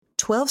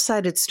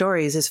12-Sided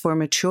Stories is for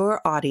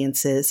mature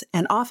audiences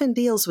and often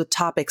deals with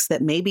topics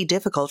that may be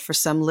difficult for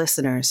some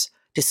listeners.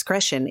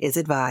 Discretion is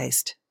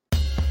advised.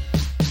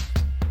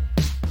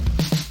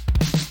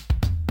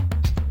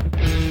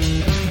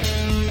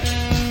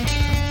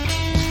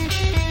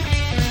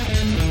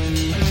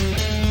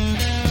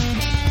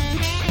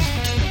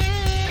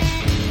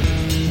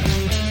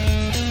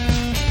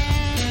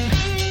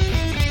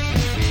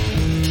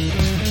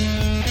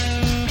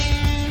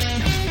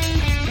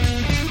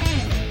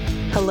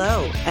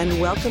 Hello,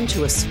 and welcome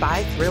to a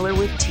spy thriller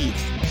with teeth.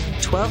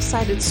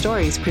 12-Sided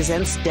Stories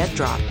presents Dead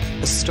Drop,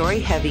 a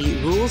story-heavy,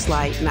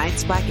 rules-light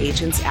Night's Black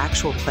Agents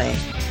actual play.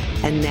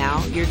 And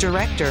now, your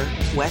director,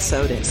 Wes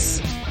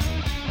Otis.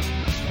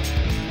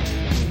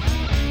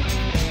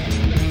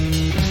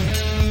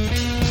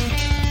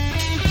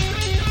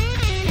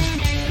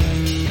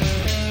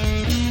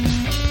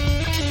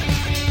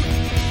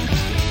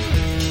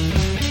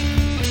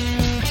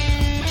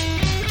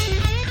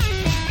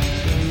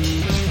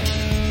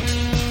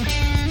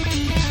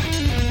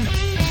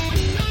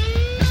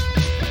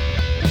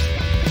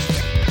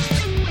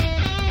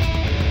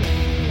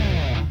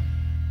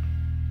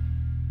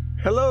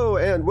 Hello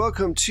and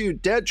welcome to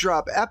Dead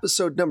Drop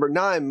episode number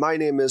 9. My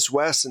name is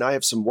Wes and I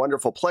have some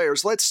wonderful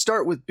players. Let's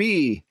start with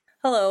B.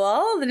 Hello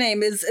all, the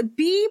name is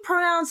B,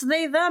 pronouns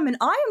they, them, and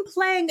I am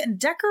playing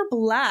Decker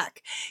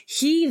Black,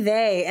 he,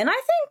 they. And I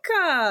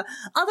think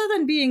other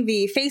than being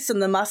the face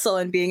and the muscle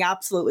and being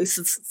absolutely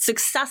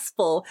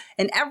successful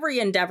in every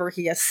endeavor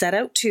he has set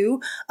out to,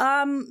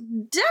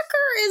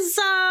 Decker is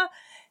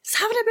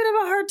having a bit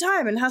of a hard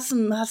time and has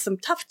some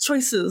tough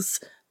choices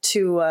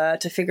to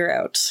figure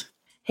out.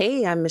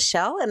 Hey, I'm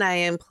Michelle, and I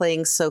am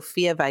playing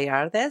Sofia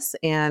Vallardes,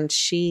 and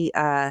she,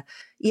 they've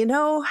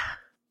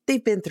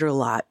been through a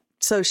lot.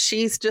 So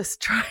she's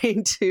just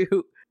trying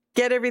to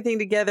get everything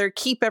together,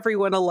 keep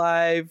everyone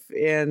alive,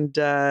 and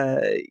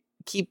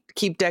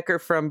keep Decker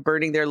from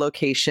burning their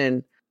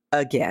location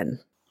again.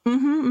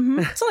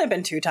 It's only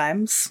been 2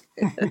 times.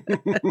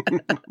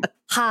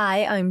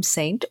 Hi, I'm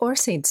Saint or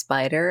Saint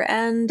Spider,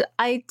 and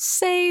I'd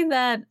say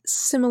that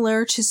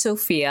similar to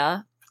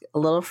Sophia, a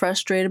little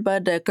frustrated by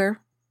Decker.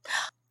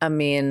 I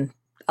mean,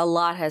 a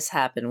lot has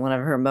happened. One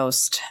of her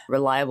most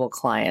reliable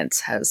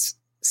clients has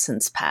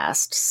since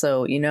passed.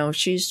 So,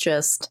 she's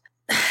just,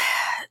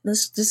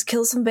 let's just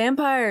kill some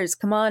vampires.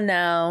 Come on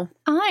now.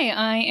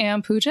 I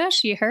am Pooja,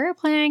 she, her,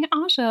 playing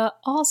Asha,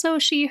 also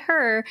she,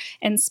 her.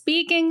 And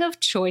speaking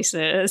of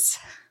choices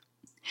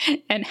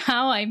and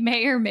how I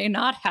may or may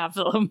not have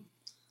them.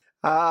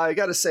 I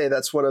gotta say,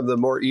 that's one of the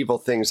more evil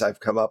things I've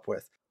come up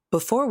with.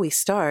 Before we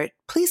start,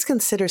 please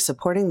consider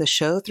supporting the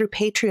show through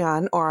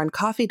Patreon or on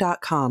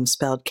Ko-fi.com,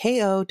 spelled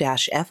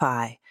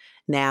Ko-fi.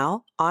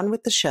 Now, on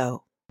with the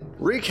show.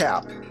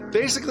 Recap.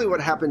 Basically what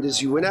happened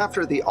is you went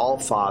after the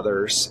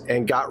Allfathers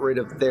and got rid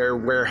of their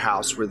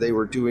warehouse where they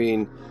were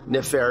doing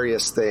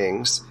nefarious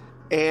things.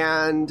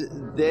 And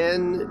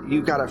then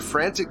you got a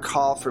frantic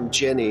call from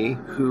Jenny,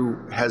 who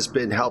has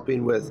been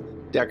helping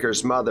with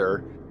Decker's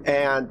mother,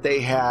 and they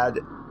had...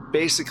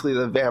 Basically,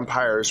 the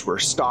vampires were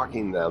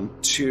stalking them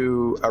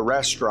to a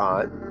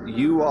restaurant.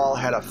 You all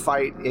had a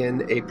fight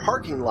in a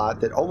parking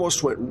lot that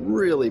almost went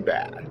really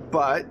bad.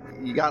 But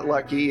you got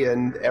lucky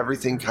and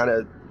everything kind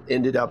of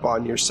ended up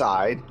on your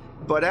side.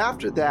 But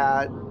after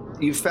that,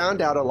 you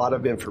found out a lot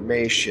of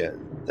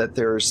information that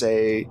there's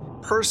a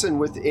person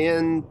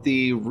within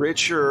the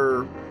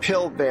richer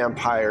pill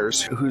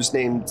vampires whose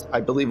name,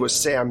 I believe, was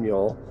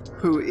Samuel,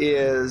 who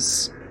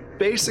is...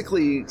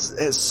 basically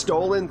has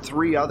stolen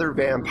 3 other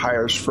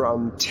vampires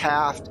from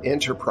Taft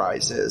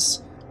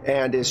Enterprises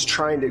and is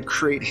trying to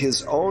create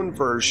his own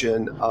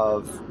version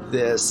of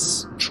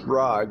this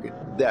drug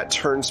that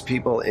turns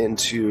people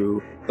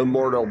into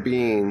immortal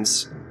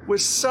beings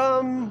with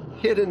some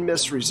hit and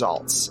miss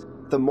results.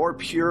 The more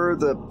pure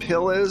the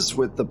pill is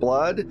with the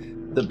blood,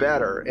 the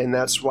better. And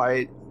that's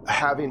why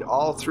having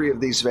all 3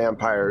 of these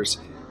vampires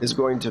is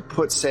going to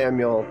put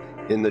Samuel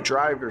in the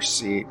driver's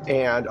seat,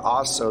 and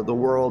also the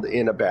world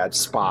in a bad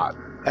spot.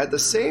 At the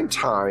same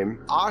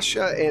time,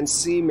 Asha and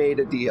C made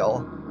a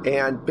deal,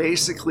 and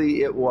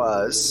basically it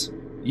was,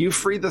 you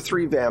free the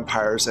 3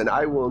 vampires and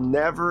I will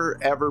never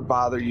ever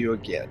bother you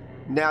again.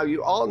 Now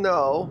you all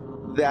know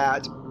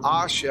that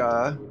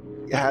Asha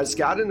has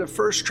gotten the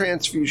first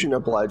transfusion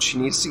of blood. She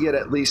needs to get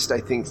at least,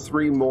 I think,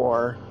 3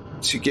 more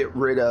to get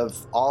rid of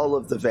all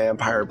of the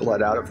vampire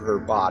blood out of her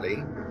body,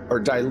 or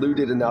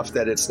diluted enough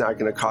that it's not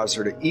going to cause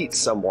her to eat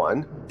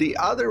someone. The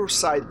other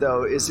side,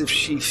 though, is if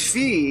she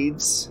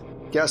feeds,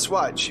 guess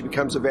what? She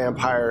becomes a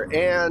vampire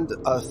and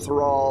a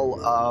thrall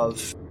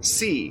of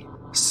C.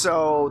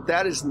 So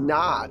that is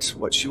not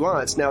what she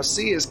wants. Now,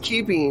 C is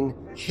keeping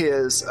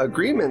his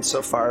agreement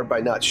so far by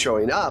not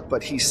showing up,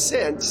 but he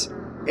sent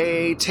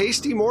a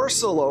tasty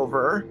morsel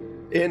over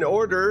in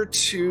order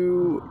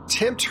to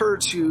tempt her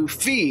to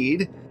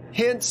feed,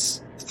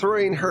 hence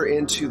throwing her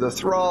into the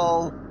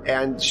thrall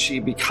and she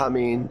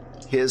becoming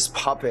his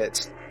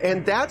puppet.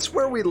 And that's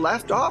where we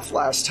left off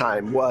last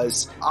time,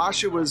 was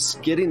Asha was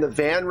getting the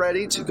van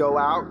ready to go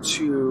out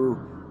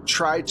to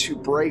try to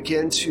break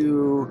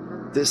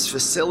into this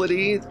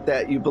facility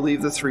that you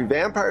believe the 3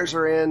 vampires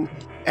are in,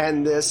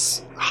 and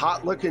this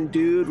hot-looking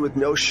dude with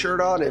no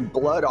shirt on and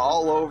blood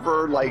all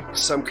over, like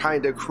some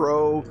kind of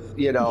Crow,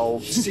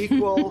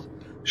 sequel,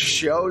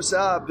 shows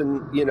up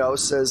and,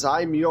 says,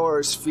 "I'm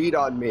yours, feed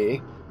on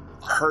me."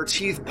 Her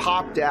teeth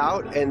popped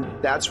out, and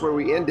that's where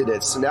we ended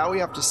it. So now we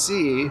have to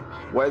see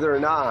whether or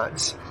not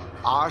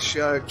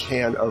Asha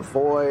can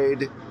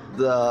avoid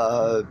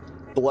the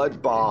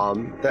blood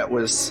bomb that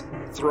was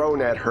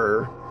thrown at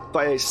her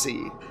by a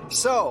seed.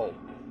 So,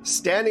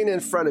 standing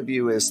in front of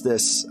you is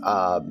this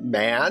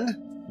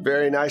man,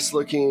 very nice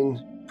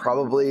looking,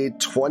 probably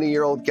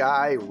 20-year-old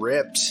guy,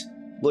 ripped,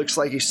 looks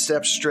like he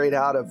stepped straight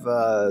out of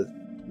a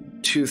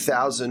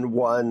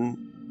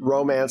 2001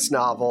 romance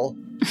novel.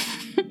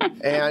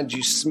 And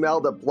you smell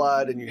the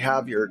blood and you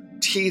have your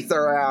teeth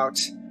are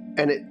out,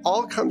 and it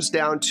all comes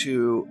down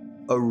to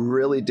a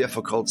really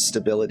difficult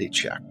stability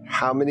check.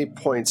 How many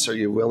points are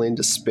you willing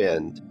to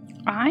spend?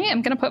 I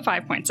am going to put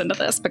 5 points into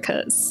this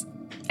because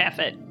F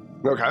it.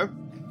 Okay.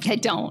 I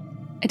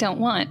don't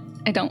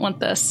want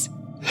this.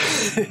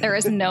 There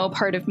is no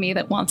part of me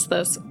that wants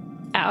this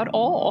at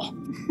all.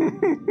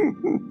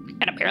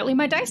 And apparently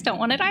my dice don't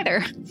want it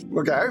either.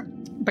 Okay.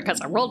 Because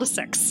I rolled a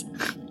 6.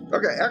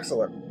 Okay,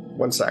 excellent.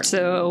 1 sec.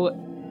 So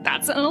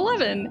that's an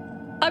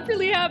 11. I'm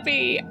really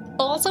happy.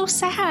 Also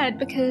sad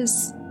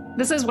because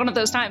this is one of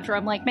those times where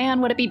I'm like,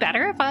 man, would it be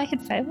better if I had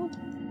failed?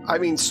 I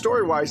mean,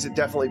 story-wise, it'd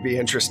definitely be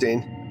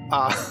interesting.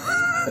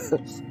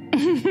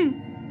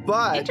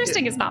 But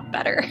interesting is not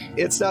better.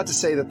 It's not to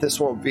say that this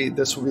will be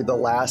the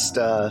last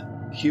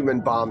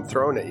human bomb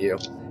thrown at you.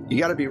 You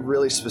got to be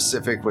really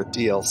specific with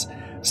deals.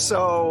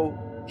 So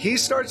he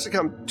starts to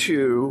come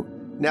to.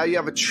 Now you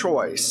have a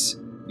choice.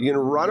 You can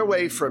run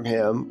away from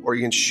him or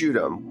you can shoot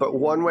him. But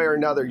one way or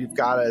another, you've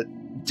got to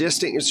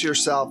distance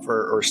yourself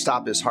or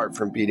stop his heart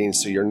from beating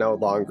so you're no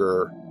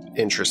longer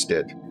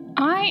interested.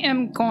 I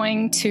am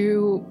going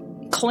to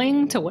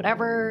cling to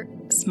whatever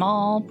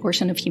small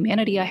portion of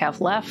humanity I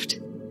have left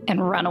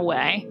and run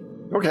away.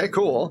 Okay,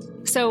 cool.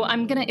 So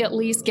I'm going to at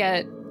least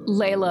get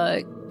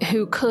Layla,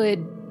 who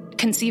could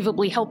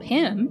conceivably help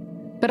him,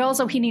 but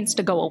also he needs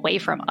to go away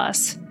from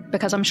us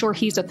because I'm sure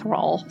he's a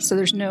thrall, so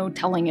there's no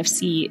telling if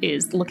C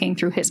is looking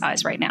through his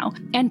eyes right now.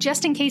 And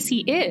just in case he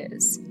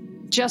is,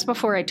 just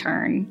before I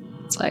turn,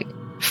 it's like,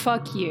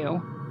 fuck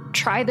you.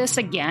 Try this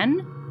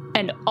again,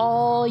 and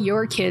all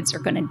your kids are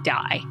going to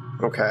die.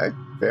 Okay,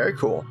 very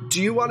cool.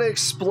 Do you want to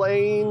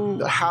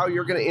explain how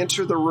you're going to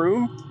enter the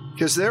room?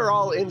 Because they're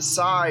all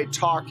inside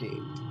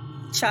talking.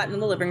 Chatting in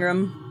the living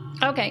room.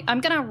 Okay,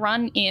 I'm going to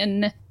run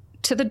in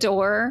to the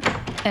door,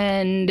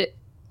 and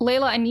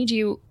Layla, I need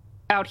you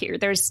out here.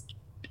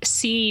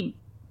 C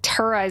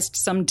terrorized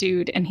some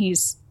dude, and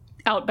he's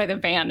out by the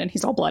van, and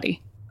he's all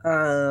bloody.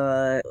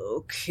 Okay.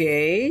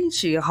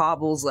 She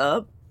hobbles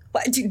up.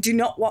 But do you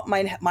not want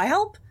my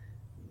help?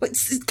 But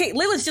Kate,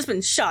 Layla's just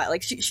been shot.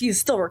 Like she's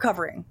still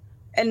recovering,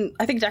 and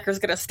I think Decker's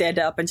gonna stand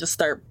up and just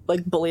start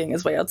like bullying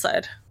his way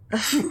outside.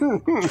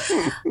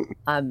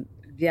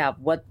 Yeah.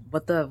 What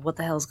the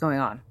hell's going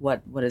on?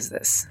 What is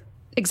this?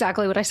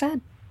 Exactly what I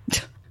said.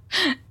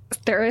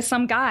 There is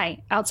some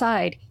guy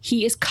outside.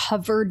 He is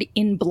covered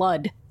in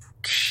blood.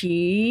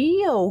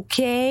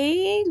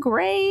 Okay,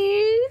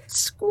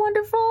 great,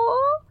 wonderful.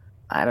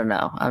 I don't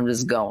know. I'm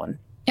just going.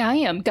 I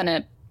am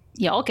gonna.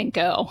 Y'all can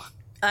go.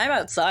 I'm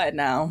outside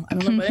now. I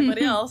don't know about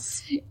anybody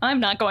else. I'm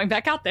not going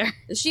back out there.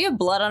 Does she have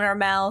blood on her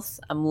mouth?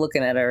 I'm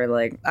looking at her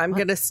like... I'm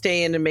going to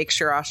stay in and make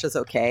sure Asha's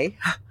okay.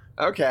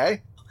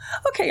 Okay.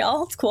 Okay,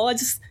 y'all. It's cool.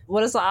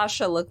 What does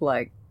Asha look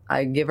like?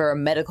 I give her a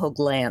medical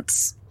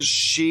glance.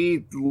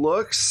 She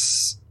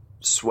looks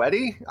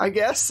sweaty, I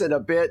guess, and a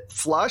bit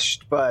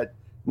flushed, but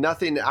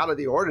nothing out of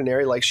the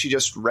ordinary. Like she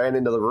just ran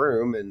into the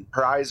room and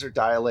her eyes are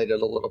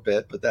dilated a little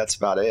bit, but that's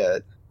about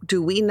it.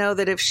 Do we know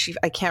that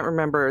I can't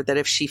remember that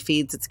if she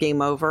feeds, it's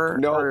game over?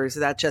 No. Or is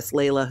that just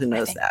Layla who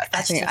knows that?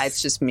 It's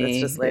just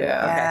me. That's just Layla.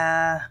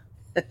 Yeah.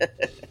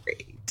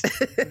 Great.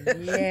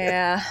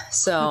 Yeah.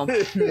 So,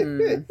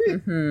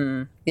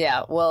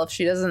 yeah. Well, if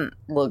she doesn't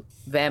look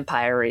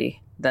vampire-y,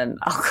 then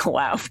I'll go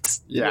out.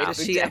 Yeah.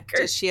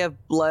 Does she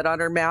have blood on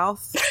her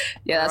mouth?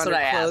 Yeah, that's what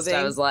I asked. clothing?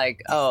 I was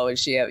like, oh,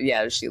 does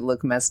she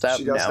look messed up?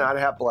 She does No. not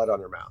have blood on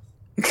her mouth.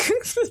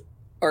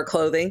 Or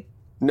clothing?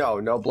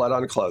 No blood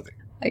on clothing.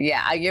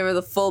 Yeah, I give her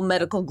the full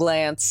medical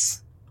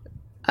glance.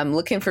 I'm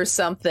looking for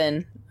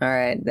something. All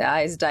right, the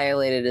eyes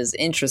dilated is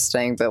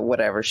interesting, but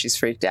whatever. She's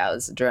freaked out.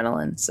 It's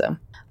adrenaline. So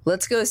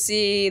let's go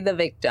see the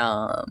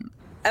victim.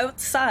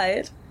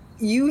 Outside,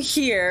 you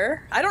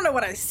hear, I don't know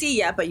what I see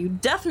yet, but you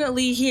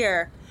definitely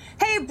hear,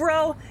 "Hey,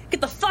 bro,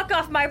 get the fuck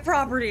off my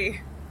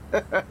property."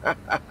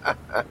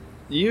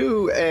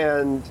 You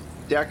and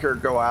Decker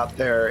go out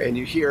there and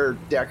you hear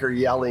Decker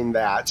yelling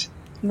that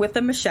With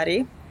a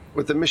machete.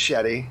 with a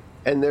machete.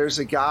 And there's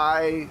a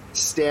guy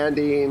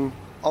standing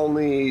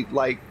only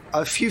like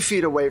a few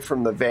feet away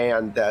from the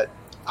van that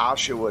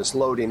Asha was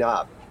loading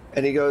up.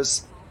 And he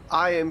goes,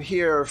 "I am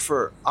here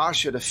for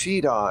Asha to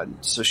feed on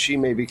so she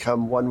may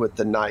become one with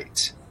the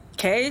night."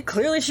 Okay,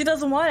 clearly she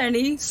doesn't want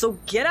any, so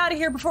get out of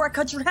here before I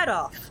cut your head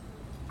off.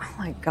 Oh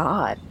my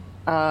god.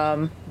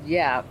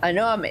 Yeah, I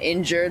know I'm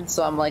injured,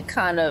 so I'm like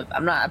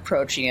I'm not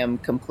approaching him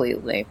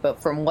completely,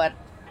 but from what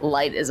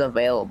light is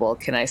available,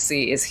 can I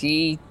see, is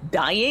he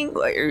dying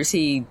or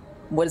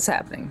what is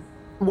happening?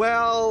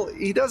 Well,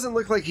 he doesn't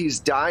look like he's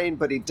dying,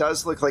 but he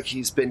does look like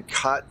he's been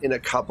cut in a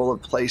couple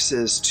of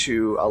places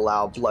to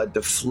allow blood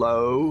to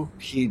flow.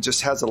 He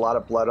just has a lot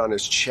of blood on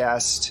his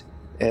chest.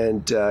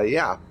 And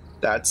yeah,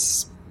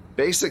 that's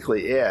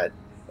basically it.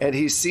 And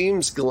he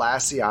seems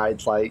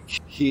glassy-eyed,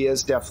 like he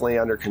is definitely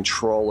under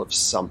control of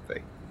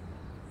something.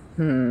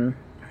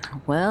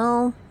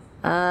 Well,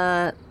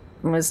 I'm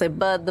going to say,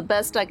 Bud, the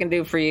best I can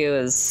do for you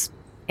is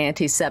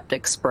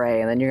antiseptic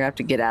spray, and then you're going to have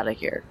to get out of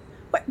here.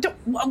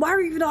 Why are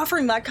you even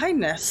offering that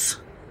kindness?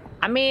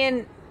 I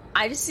mean,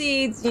 I just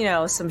see,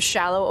 some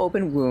shallow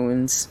open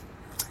wounds.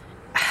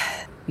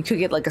 You could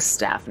get like a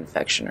staph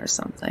infection or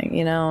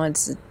something,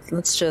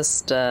 let's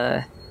just,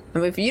 I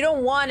mean, if you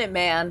don't want it,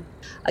 man,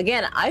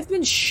 again, I've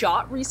been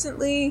shot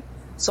recently,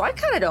 so I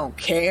kind of don't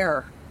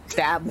care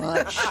that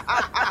much.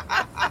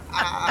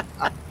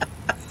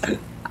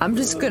 I'm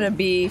just going to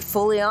be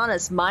fully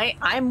honest.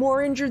 I'm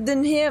more injured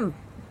than him.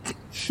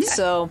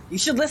 So you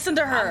should listen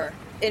to her.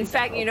 In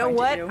fact, you know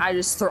what?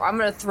 I'm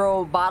going to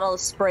throw a bottle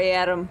of spray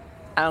at him.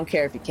 I don't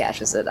care if he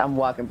catches it. I'm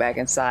walking back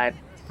inside.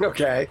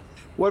 Okay.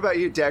 What about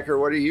you, Decker?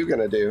 What are you going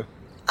to do?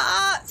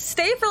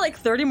 Stay for like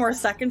 30 more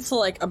seconds to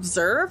like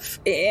observe.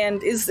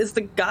 And is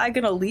the guy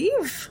going to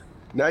leave?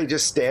 No, he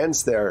just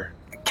stands there.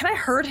 Can I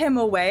herd him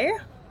away?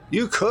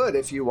 You could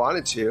if you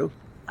wanted to.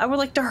 I would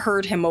like to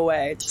herd him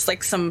away. Just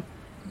like some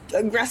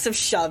aggressive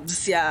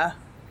shoves, yeah.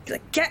 Be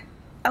like, get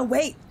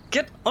away.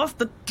 Get off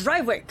the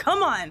driveway.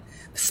 Come on.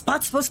 The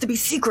spot's supposed to be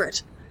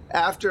secret.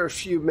 After a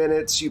few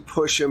minutes, you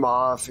push him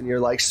off and you're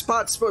like,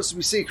 spot's supposed to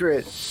be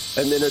secret.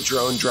 And then a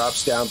drone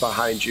drops down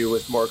behind you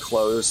with more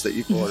clothes that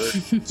you've ordered.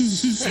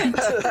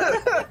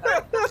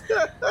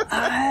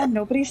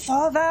 Nobody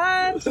saw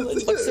that. He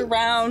looks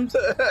around.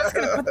 I'm just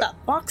going to put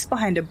that box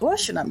behind a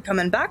bush and I'm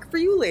coming back for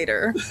you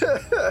later.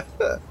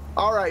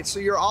 All right, so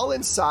you're all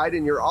inside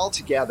and you're all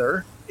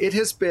together. It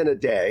has been a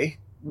day.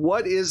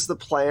 What is the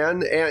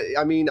plan? And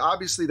I mean,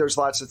 obviously, there's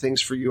lots of things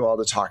for you all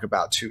to talk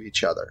about to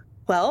each other.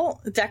 Well,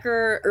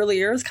 Decker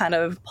earlier has kind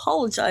of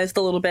apologized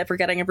a little bit for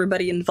getting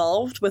everybody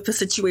involved with the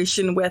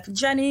situation with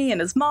Jenny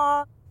and his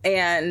mom.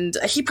 And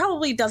he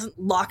probably doesn't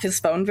lock his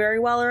phone very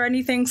well or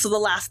anything. So the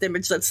last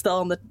image that's still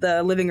on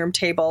the living room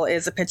table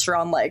is a picture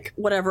on like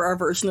whatever our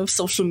version of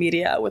social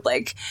media with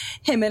like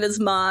him and his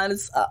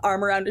mom's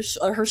arm around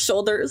her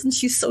shoulders. And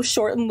she's so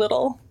short and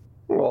little.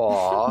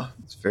 Aw,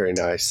 it's very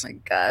nice. Oh my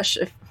gosh.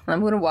 I'm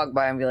going to walk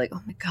by and be like,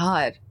 oh my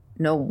God,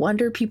 no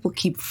wonder people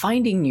keep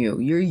finding you.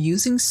 You're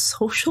using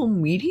social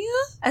media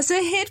as a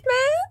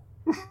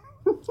hitman?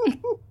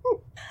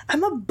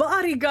 I'm a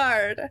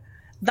bodyguard.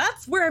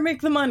 That's where I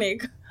make the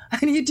money.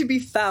 I need to be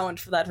found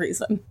for that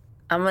reason.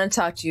 I'm going to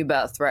talk to you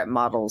about threat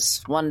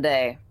models one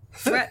day.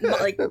 Threat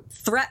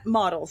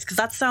models, because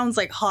that sounds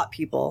like hot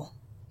people.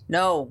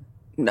 No.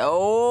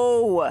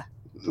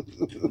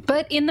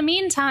 But in the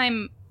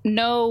meantime,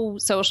 no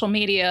social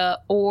media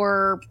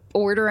or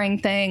ordering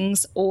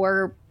things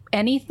or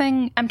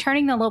anything. I'm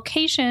turning the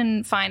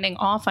location finding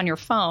off on your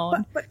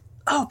phone.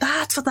 Oh,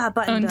 that's what that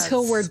button does.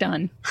 Until we're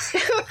done.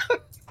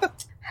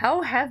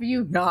 How have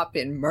you not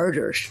been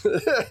murdered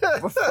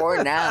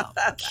before now?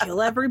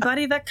 Kill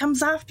everybody that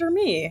comes after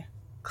me.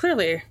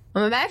 Clearly.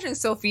 I'm imagining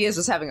Sophia's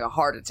just having a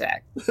heart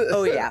attack.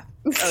 Oh, yeah.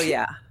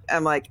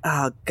 I'm like,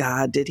 oh,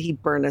 God, did he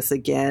burn us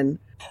again?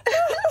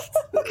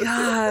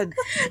 God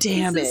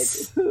damn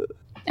it.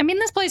 I mean,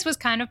 this place was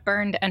kind of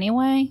burned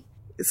anyway.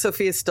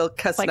 Sophia's still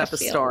cussing up a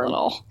storm.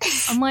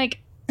 I'm like,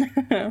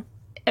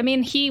 I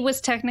mean, he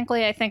was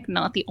technically, I think,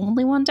 not the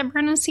only one to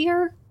burn us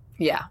here.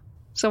 Yeah.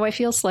 So I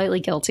feel slightly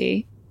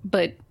guilty,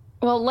 but,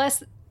 well,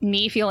 less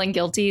me feeling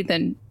guilty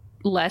than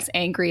less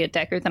angry at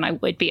Decker than I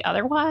would be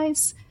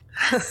otherwise.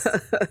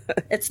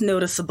 It's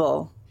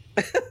noticeable.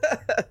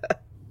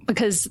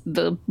 Because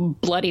the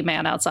bloody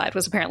man outside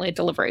was apparently a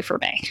delivery for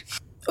me.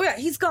 Oh, yeah,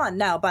 he's gone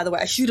now, by the way.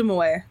 I shoot him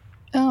away.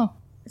 Oh.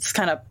 Just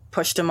kind of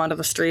pushed him onto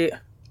the street.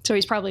 So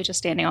he's probably just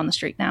standing on the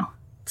street now.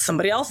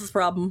 Somebody else's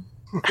problem.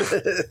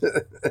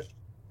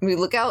 We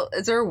look out.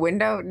 Is there a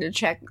window to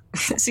check?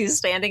 Is he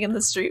standing in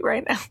the street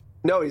right now?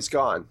 No, he's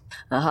gone.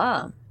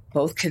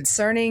 Both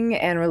concerning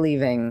and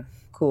relieving.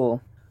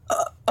 Cool.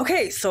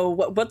 Okay, so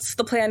what's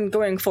the plan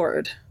going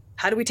forward?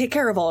 How do we take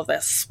care of all of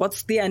this?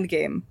 What's the end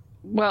game?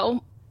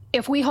 Well,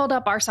 if we hold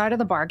up our side of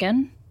the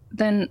bargain,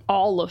 then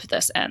all of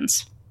this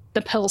ends.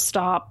 The pills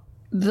stop.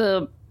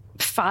 The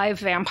 5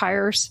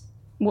 vampires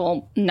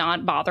will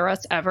not bother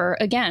us ever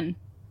again,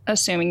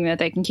 assuming that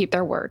they can keep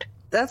their word.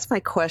 That's my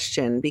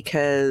question,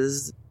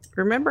 because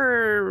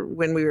remember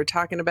when we were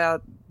talking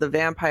about the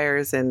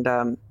vampires and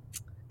I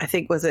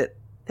think, was it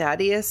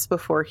Thaddeus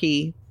before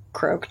he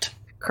croaked,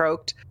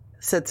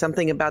 said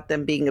something about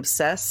them being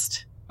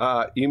obsessed?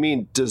 You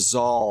mean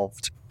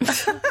dissolved.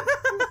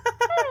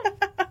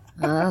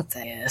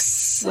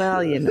 Thaddeus.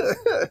 Well, you know.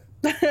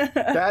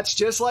 That's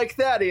just like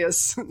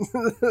Thaddeus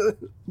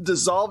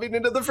dissolving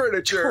into the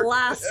furniture.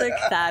 Classic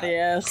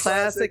Thaddeus.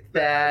 Classic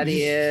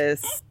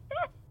Thaddeus.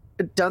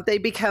 Don't they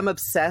become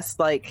obsessed?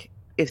 Like,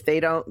 if they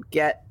don't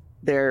get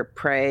their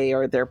prey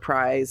or their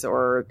prize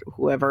or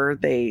whoever,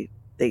 they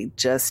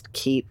just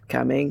keep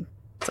coming.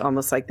 It's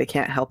almost like they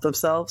can't help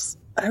themselves.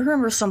 I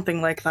remember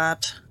something like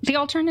that. The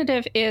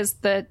alternative is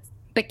that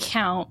the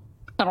Count,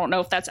 I don't know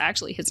if that's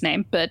actually his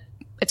name, but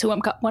it's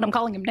what I'm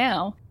calling him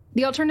now.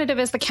 The alternative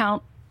is the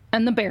Count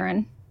and the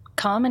Baron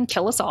come and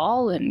kill us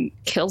all and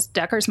kills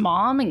Decker's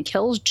mom and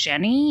kills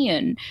Jenny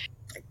and...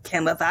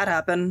 Can't let that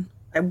happen.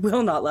 I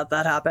will not let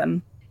that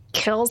happen.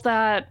 Kills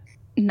that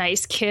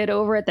nice kid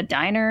over at the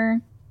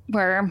diner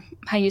where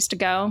I used to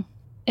go.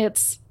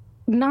 It's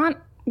not...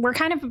 We're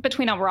kind of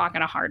between a rock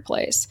and a hard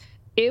place.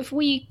 If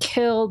we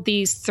kill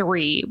these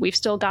three, we've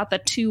still got the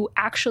two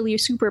actually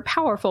super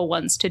powerful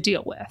ones to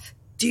deal with.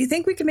 Do you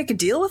think we can make a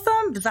deal with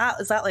them? Is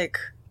that like...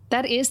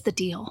 That is the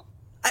deal.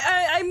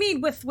 I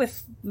mean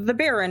with the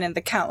Baron and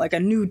the Count, like a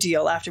new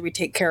deal after we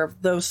take care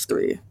of those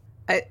three.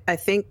 I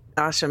think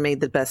Asha made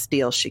the best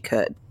deal she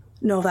could.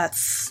 No,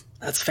 that's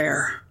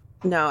fair.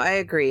 No, I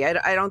agree.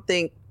 I don't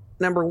think,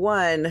 number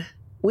one,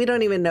 we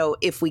don't even know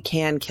if we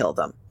can kill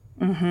them.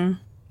 Mm-hmm.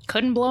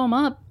 Couldn't blow them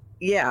up.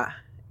 Yeah.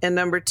 And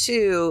number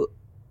two,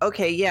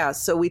 okay, yeah,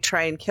 so we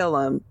try and kill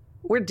them.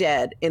 We're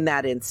dead in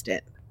that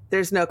instant.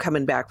 There's no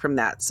coming back from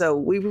that. So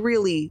we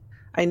really,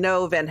 I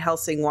know Van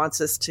Helsing wants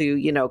us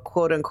to,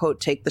 quote unquote,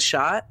 take the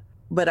shot,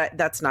 but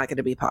that's not going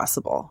to be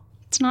possible.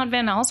 It's not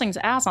Van Helsing's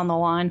ass on the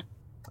line.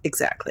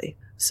 Exactly.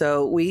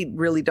 So we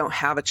really don't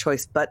have a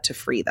choice but to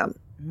free them.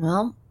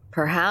 Well,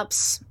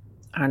 perhaps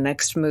our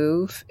next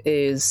move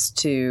is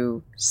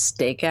to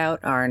stake out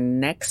our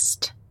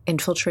next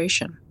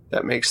infiltration.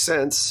 That makes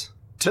sense.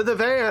 To the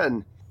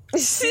van. To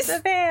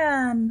the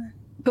van.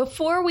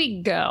 Before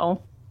we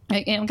go, I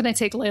am going to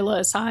take Layla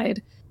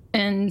aside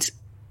and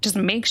just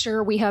make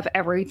sure we have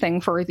everything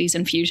for these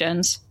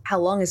infusions. How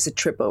long is the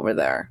trip over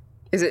there?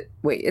 It's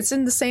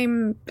in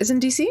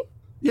DC?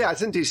 Yeah,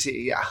 it's in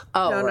DC, yeah.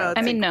 Oh, no, right.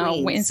 I mean,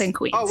 no, it's in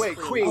Queens. Oh, wait,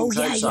 Queens.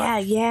 Oh, I'm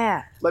sorry.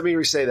 yeah. Let me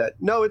re-say that.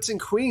 No, it's in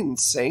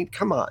Queens, Saint.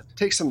 Come on.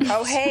 Take some...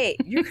 Oh, hey.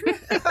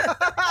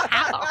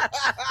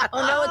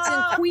 Oh, no, it's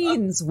in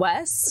Queens,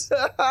 Wes.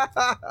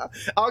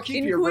 I'll keep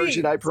In your Queens.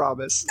 version, I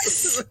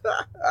promise.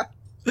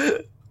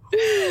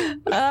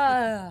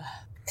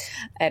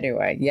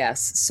 Anyway,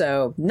 yes.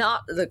 So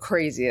not the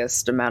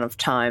craziest amount of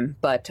time,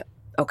 but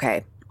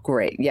okay,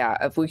 great. Yeah,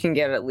 if we can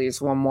get at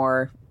least one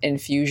more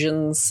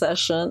infusion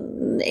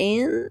session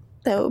in,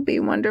 that would be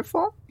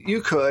wonderful.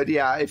 You could,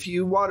 yeah. If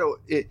you want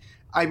to...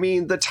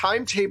 the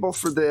timetable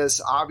for this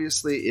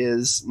obviously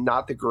is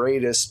not the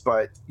greatest,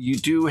 but you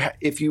do...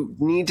 if you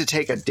need to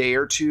take a day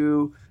or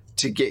two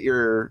to get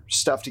your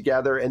stuff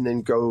together and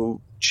then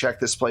go check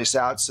this place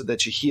out so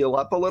that you heal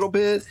up a little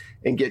bit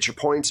and get your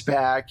points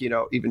back,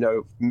 even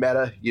though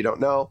meta, you don't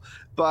know,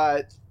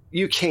 but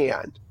you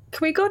can.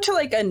 Can we go to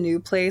like a new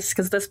place?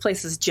 Because this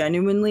place is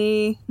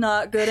genuinely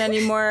not good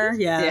anymore.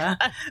 Yeah.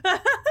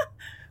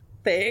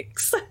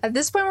 Thanks. At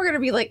this point, we're going to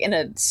be like in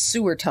a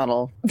sewer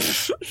tunnel.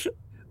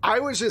 I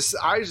was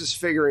just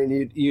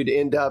figuring you'd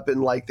end up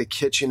in like the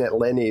kitchen at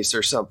Lenny's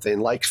or something,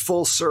 like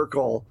full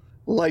circle,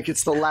 like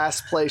it's the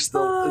last place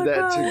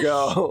to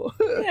go.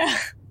 Yeah.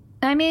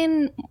 I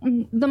mean,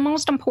 the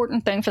most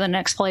important thing for the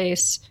next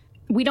place,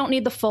 we don't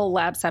need the full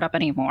lab setup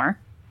anymore.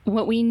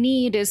 What we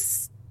need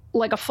is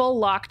like a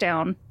full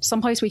lockdown,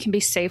 someplace we can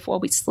be safe while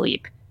we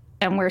sleep,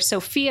 and where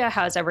Sophia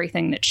has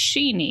everything that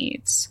she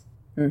needs.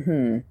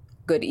 Mm-hmm.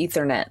 Good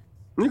Ethernet.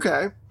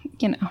 Okay.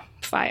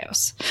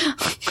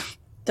 FiOS.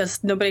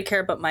 Does nobody care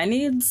about my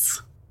needs?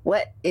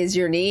 What is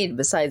your need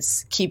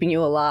besides keeping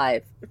you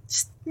alive?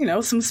 Just,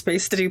 some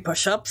space to do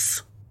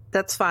push-ups.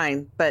 That's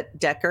fine. But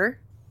Decker,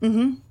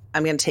 Mm-hmm.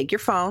 I'm going to take your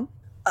phone.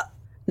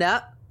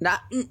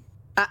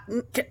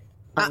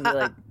 I'm gonna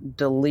like,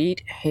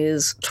 delete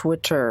his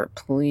Twitter,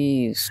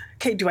 please.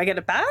 Okay, do I get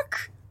it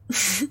back?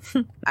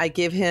 I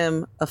give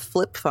him a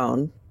flip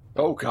phone.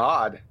 Oh,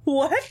 God.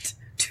 What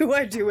do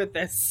I do with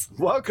this?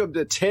 Welcome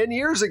to 10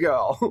 years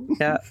ago.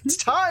 Yeah. It's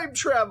time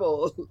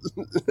travel.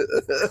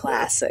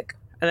 Classic.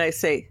 And I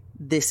say,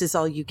 this is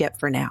all you get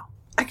for now.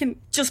 I can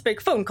just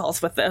make phone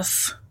calls with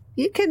this.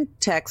 You can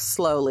text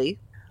slowly.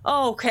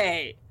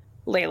 Okay,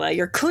 Layla,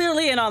 you're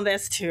clearly in on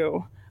this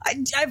too.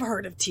 I've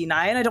heard of T9.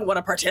 I don't want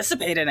to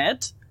participate in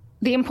it.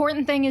 The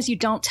important thing is you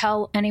don't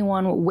tell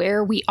anyone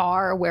where we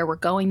are, where we're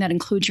going. That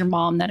includes your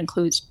mom. That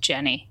includes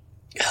Jenny.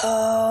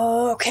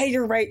 Oh, okay,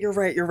 you're right.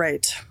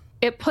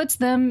 It puts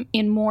them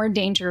in more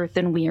danger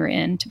than we are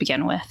in to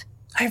begin with.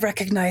 I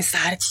recognize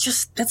that.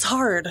 It's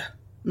hard. I'm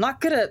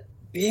not good at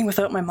being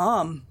without my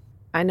mom.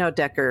 I know,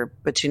 Decker,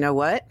 but you know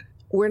what?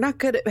 We're not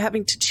good at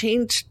having to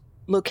change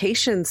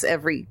locations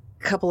every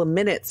couple of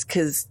minutes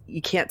because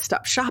you can't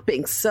stop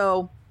shopping.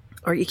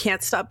 Or you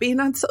can't stop being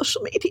on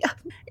social media.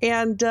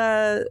 And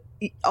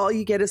all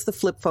you get is the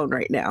flip phone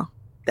right now.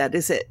 That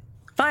is it.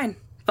 Fine.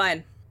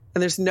 And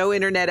there's no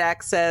internet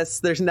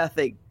access. There's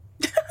nothing.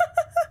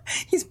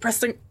 He's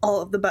pressing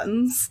all of the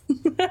buttons.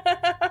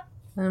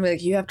 I'm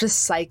like, you have to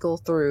cycle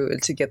through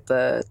to get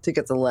the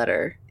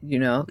letter. You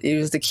know, you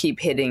just have to keep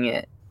hitting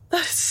it.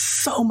 That is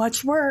so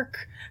much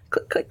work.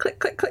 Click, click, click,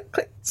 click, click,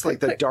 click. It's like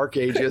the Dark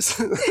Ages.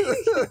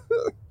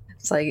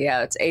 It's like,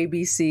 yeah, it's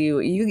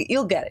ABC.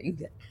 You'll get it. You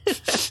get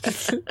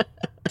it.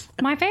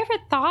 My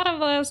favorite thought of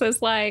this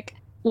is like,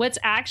 what's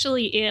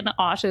actually in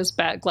Asha's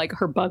bag, like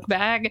her bug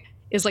bag,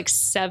 is like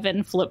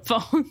 7 flip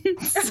phones.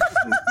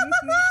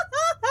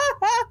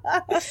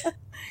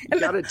 You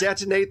gotta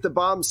detonate the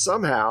bomb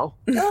somehow.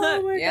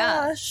 Oh my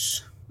Yeah.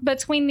 gosh.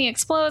 Between the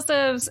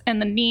explosives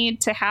and the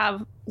need to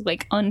have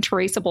like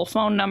untraceable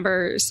phone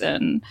numbers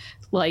and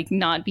like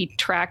not be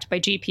tracked by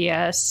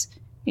GPS,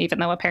 even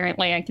though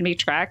apparently I can be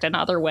tracked in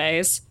other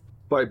ways.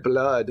 By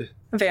blood.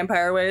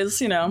 Vampire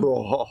ways, you know.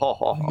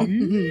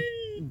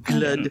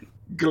 Blood.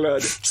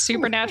 Blood.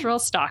 Supernatural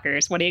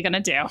stalkers. What are you going to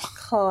do?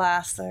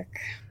 Classic.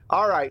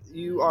 All right,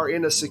 you are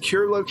in a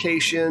secure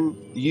location.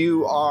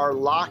 You are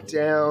locked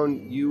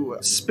down. You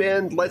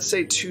spend, let's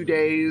say, 2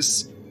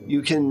 days.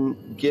 You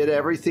can get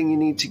everything you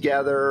need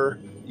together.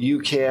 You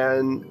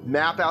can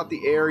map out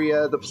the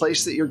area. The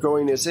place that you're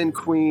going is in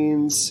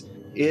Queens.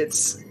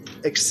 Its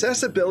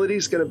accessibility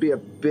is going to be a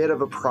bit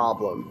of a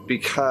problem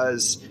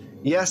because,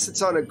 yes,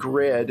 it's on a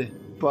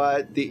grid,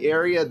 but the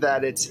area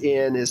that it's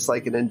in is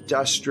like an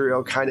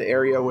industrial kind of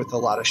area with a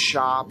lot of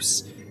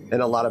shops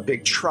and a lot of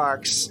big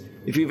trucks.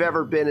 If you've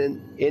ever been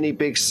in any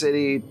big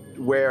city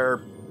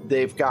where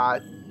they've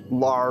got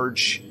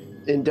large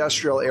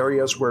industrial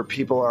areas where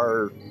people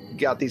are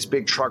got these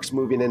big trucks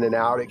moving in and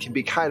out, it can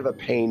be kind of a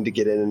pain to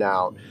get in and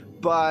out.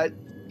 But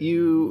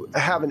you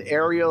have an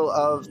aerial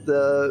of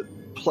the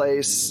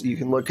place. You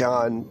can look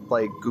on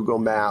like Google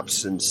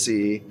Maps and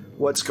see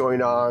what's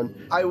going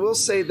on. I will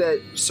say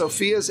that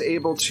Sophia's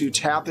able to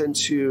tap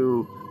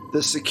into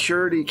the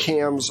security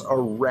cams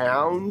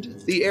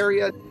around the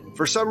area.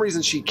 For some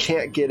reason, she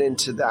can't get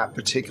into that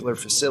particular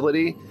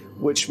facility,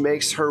 which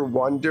makes her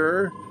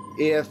wonder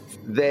if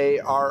they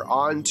are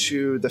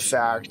onto the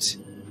fact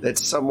that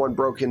someone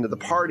broke into the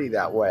party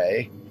that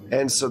way.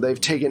 And so they've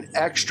taken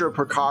extra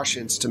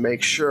precautions to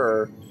make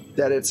sure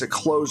that it's a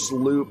closed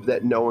loop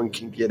that no one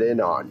can get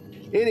in on.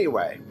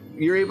 Anyway,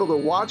 you're able to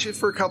watch it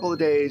for a couple of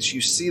days.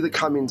 You see the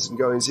comings and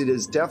goings. It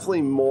is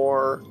definitely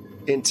more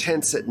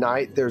intense at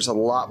night. There's a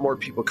lot more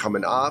people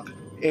coming up.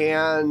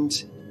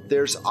 And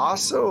there's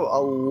also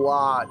a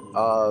lot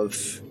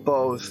of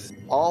both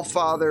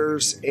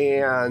Allfathers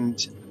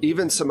and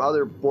even some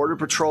other Border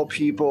Patrol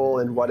people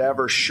and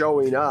whatever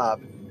showing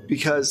up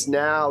because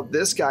now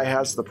this guy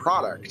has the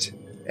product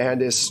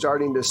and is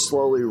starting to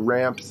slowly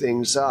ramp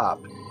things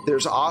up.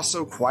 There's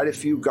also quite a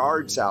few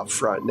guards out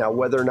front. Now,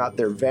 whether or not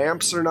they're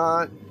vamps or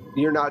not,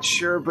 you're not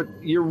sure, but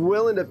you're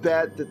willing to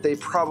bet that they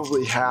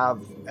probably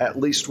have at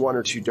least 1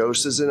 or 2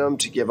 doses in them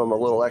to give them a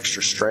little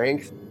extra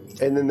strength.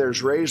 And then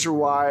there's razor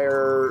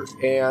wire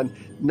and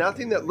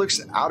nothing that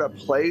looks out of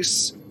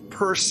place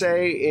per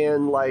se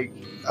in like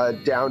a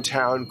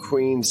downtown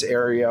Queens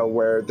area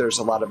where there's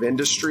a lot of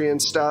industry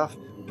and stuff.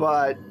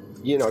 But,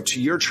 you know,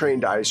 to your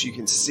trained eyes, you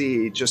can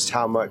see just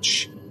how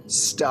much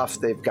stuff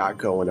they've got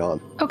going on.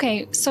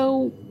 Okay,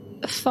 so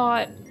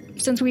thought,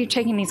 since we've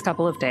taken these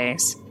couple of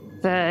days,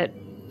 that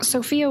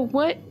Sophia,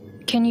 what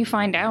can you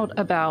find out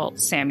about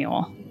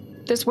Samuel?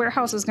 This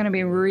warehouse is going to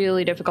be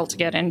really difficult to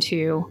get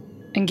into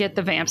and get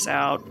the vamps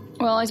out.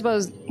 Well, I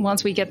suppose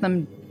once we get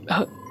them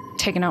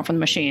taken out from the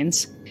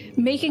machines,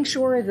 making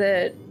sure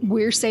that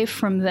we're safe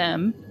from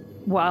them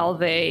while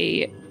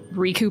they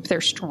recoup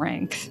their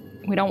strength.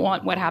 We don't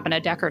want what happened to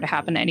Decker to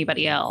happen to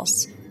anybody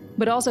else.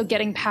 But also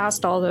getting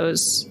past all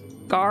those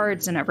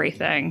guards and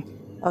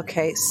everything.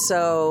 Okay,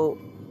 so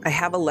I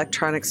have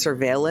electronic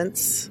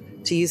surveillance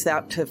to use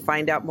that to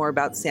find out more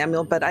about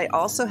Samuel, but I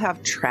also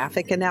have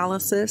traffic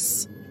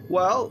analysis.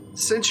 Well,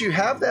 since you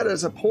have that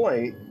as a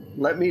point,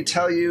 let me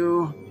tell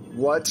you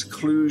what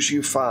clues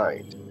you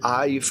find.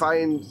 You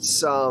find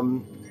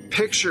some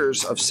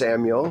pictures of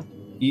Samuel.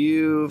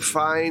 You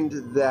find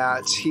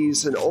that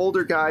he's an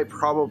older guy,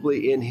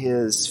 probably in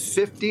his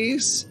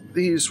 50s.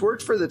 He's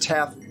worked for the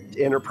Taft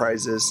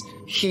Enterprises.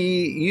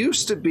 He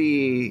used to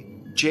be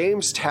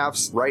James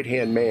Taft's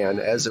right-hand man,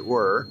 as it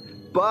were,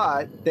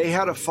 but they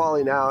had a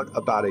falling out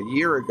about a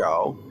year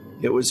ago.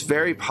 It was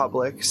very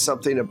public,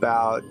 something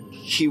about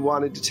he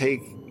wanted to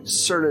take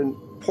certain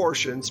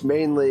portions,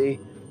 mainly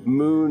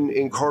Moon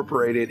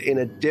Incorporated, in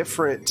a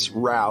different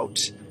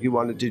route. He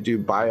wanted to do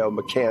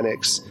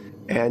biomechanics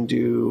and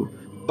do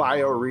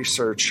bio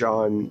research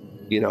on,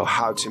 you know,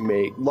 how to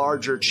make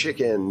larger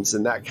chickens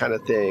and that kind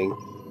of thing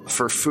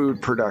for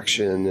food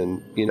production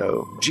and, you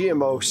know,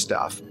 GMO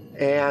stuff.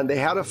 And they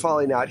had a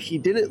falling out. He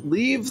didn't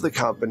leave the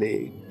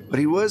company, but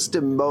he was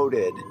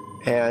demoted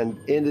and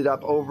ended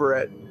up over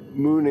at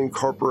Moon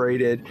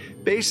Incorporated.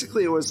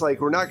 Basically, it was like,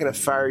 we're not going to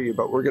fire you,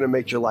 but we're going to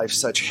make your life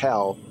such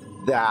hell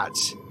that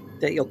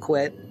You'll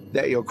quit.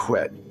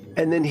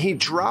 And then he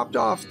dropped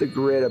off the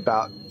grid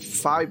about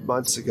 5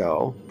 months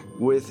ago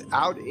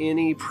without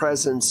any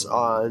presence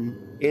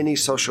on any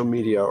social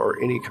media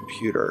or any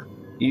computer.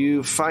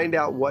 you find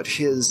out what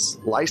his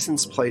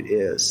license plate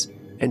is,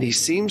 and he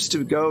seems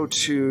to go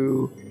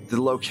to the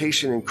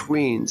location in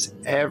Queens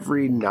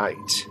every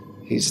night.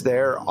 He's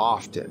there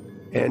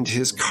often, and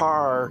his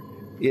car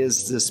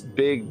is this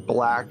big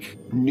black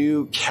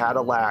new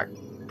Cadillac,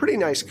 pretty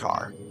nice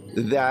car,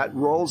 that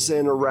rolls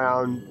in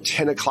around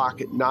 10 o'clock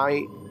at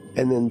night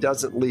and then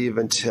doesn't leave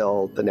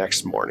until the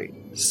next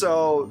morning.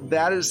 So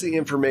that is the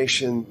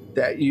information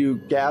that you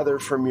gather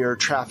from your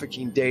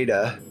trafficking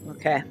data.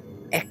 Okay.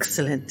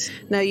 Excellent.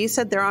 Now, you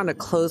said they're on a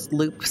closed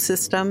loop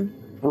system.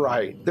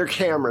 Right. Their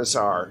cameras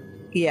are.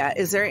 Yeah.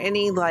 Is there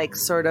any like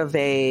sort of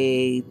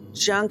a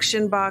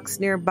junction box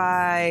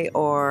nearby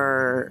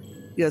or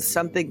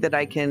something that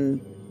I can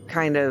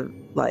kind of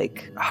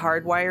like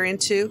hardwire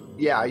into?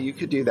 Yeah, you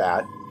could do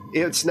that.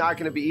 It's not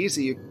going to be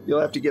easy. You'll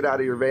have to get out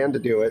of your van to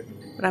do it.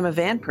 But I'm a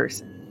van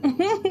person.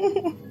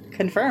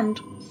 Confirmed.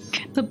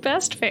 The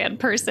best fan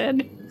person.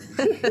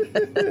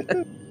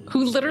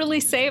 Who literally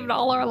saved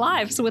all our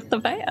lives with the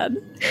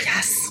van.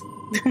 Yes.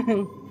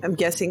 I'm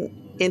guessing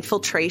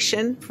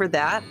infiltration for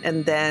that.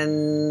 And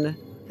then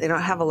they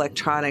don't have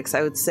electronics.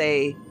 I would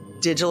say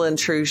digital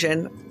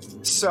intrusion.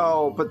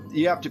 So, but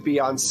you have to be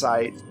on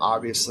site,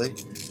 obviously.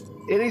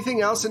 Anything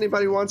else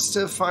anybody wants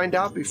to find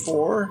out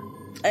before?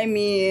 I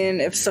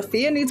mean, if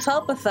Sophia needs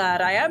help with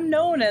that, I am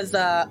known as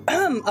a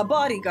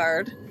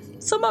bodyguard,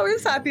 so I'm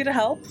always happy to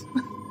help.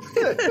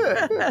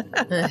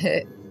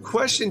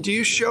 Question, do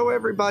you show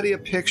everybody a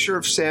picture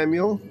of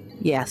Samuel?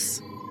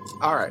 Yes.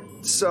 All right,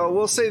 so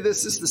we'll say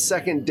this is the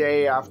second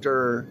day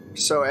after,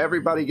 so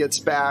everybody gets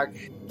back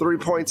 3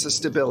 points of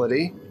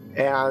stability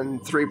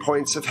and 3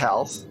 points of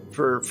health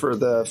for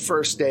the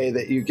first day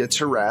that you get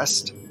to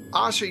rest.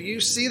 Asha, you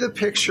see the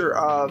picture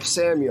of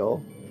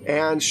Samuel,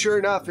 and sure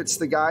enough, it's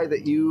the guy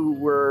that you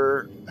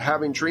were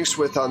having drinks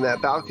with on that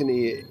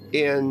balcony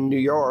in New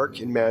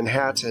York, in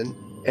Manhattan,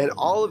 and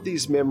all of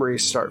these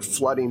memories start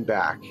flooding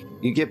back.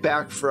 You get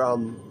back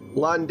from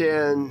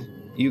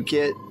London, you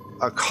get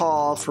a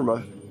call from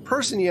a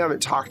person you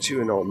haven't talked to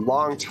in a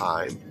long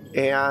time,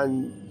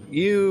 and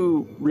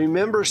you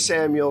remember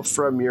Samuel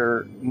from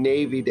your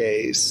Navy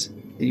days.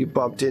 You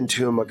bumped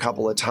into him a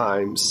couple of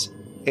times,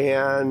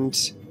 and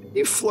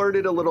you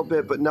flirted a little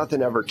bit, but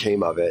nothing ever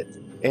came of it.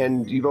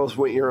 And you both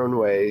went your own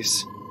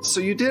ways.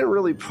 So you didn't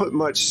really put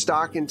much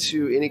stock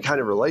into any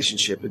kind of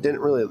relationship. It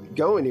didn't really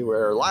go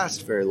anywhere or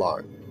last very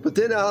long. But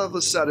then all of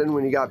a sudden,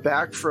 when you got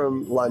back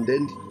from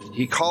London,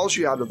 he calls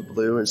you out of the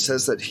blue and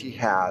says that he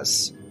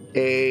has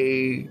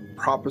a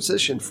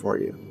proposition for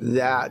you,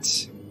 that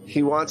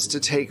he wants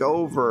to take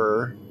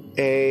over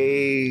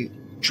a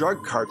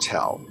drug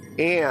cartel,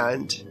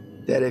 and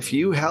that if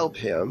you help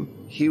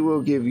him, he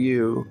will give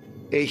you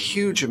a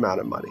huge amount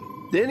of money.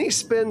 Then he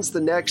spends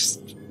the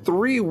next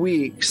 3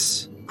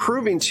 weeks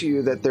proving to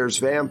you that there's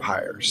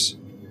vampires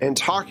and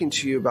talking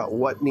to you about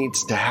what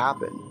needs to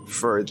happen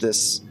for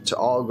this to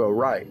all go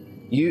right.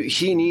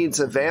 He needs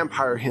a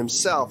vampire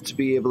himself to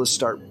be able to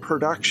start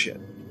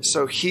production.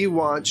 So he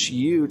wants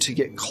you to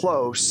get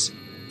close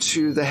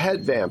to the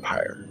head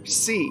vampire,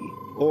 C,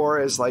 or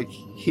as like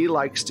he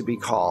likes to be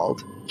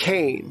called,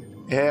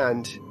 Cain.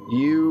 And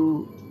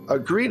you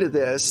agree to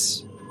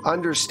this,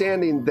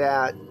 understanding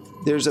that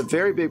there's a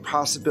very big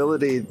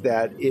possibility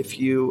that if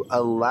you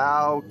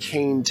allow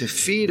Cain to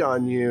feed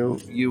on you,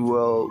 you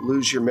will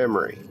lose your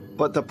memory.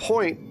 But the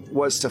point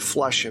was to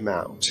flush him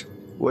out,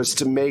 was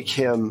to make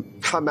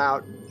him come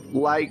out.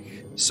 Like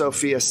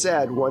Sophia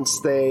said, once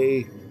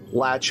they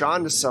latch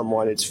onto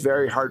someone, it's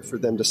very hard for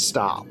them to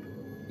stop.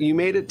 You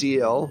made a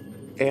deal,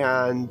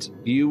 and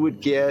you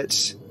would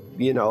get,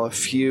 a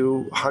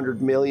few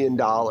 $100 million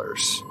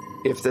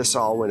if this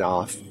all went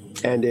off,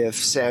 and if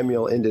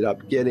Samuel ended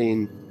up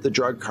getting the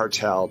drug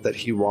cartel that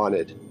he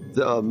wanted.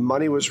 The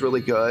money was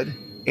really good,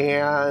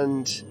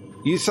 and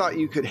you thought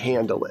you could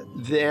handle it.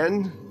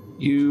 Then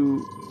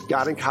you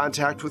got in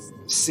contact with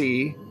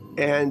C,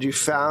 and you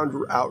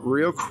found out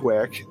real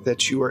quick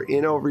that you were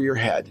in over your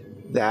head,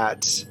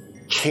 that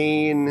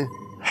Cain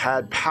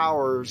had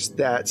powers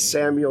that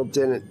Samuel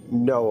didn't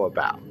know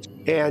about.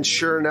 And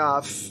sure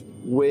enough,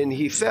 when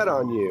he fed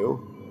on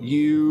you,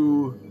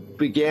 you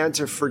began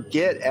to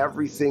forget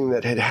everything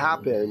that had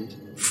happened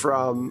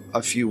from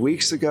a few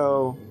weeks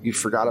ago. You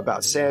forgot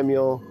about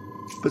Samuel.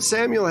 But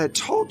Samuel had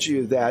told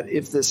you that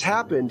if this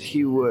happened,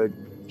 he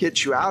would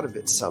get you out of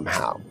it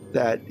somehow,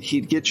 that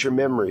he'd get your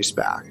memories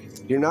back.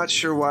 You're not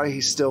sure why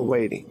he's still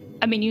waiting.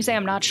 I mean, you say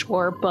I'm not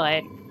sure,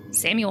 but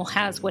Samuel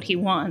has what he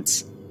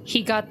wants.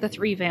 He got the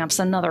 3 vamps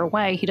another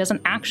way. He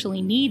doesn't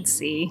actually need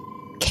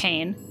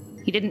Cain.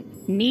 He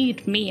didn't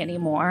need me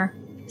anymore,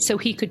 so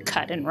he could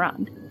cut and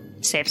run.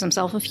 Saves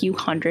himself a few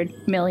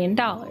 $100 million.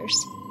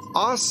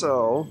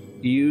 Also,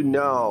 you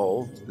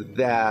know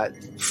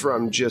that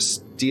from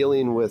just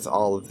dealing with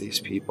all of these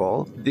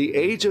people, the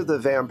age of the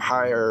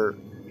vampire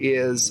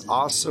is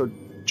also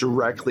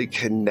directly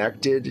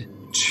connected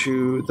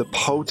to the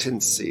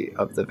potency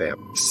of the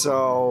vampire.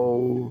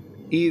 So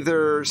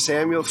either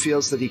Samuel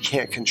feels that he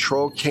can't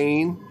control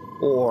Cain,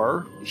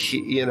 or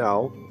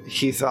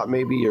he thought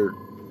maybe you're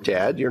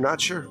dead. You're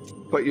not sure.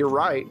 But you're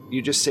right.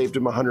 You just saved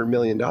him $100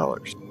 million.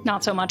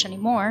 Not so much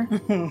anymore.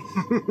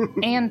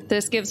 And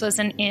this gives us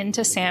an in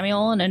to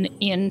Samuel and an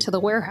in to the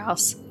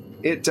warehouse.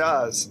 It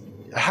does.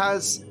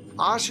 Has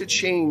Asha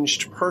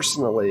changed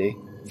personally?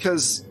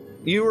 Because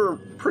you were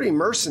pretty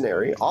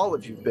mercenary. All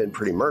of you've been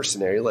pretty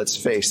mercenary, let's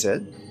face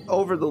it.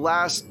 Over the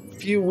last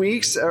few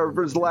weeks,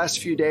 over the last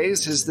few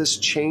days, has this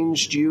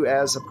changed you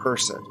as a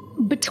person?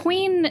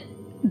 Between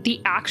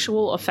the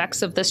actual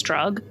effects of this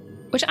drug,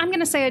 which I'm going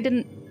to say I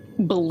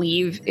didn't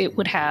believe it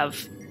would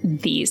have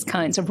these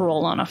kinds of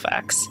roll-on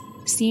effects.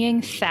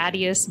 Seeing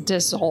Thaddeus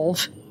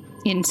dissolve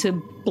into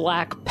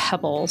black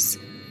pebbles,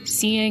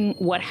 seeing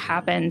what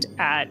happened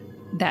at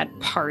that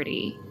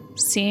party,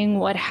 seeing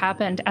what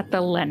happened at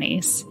the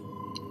Lenny's,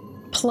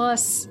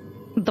 plus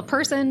the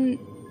person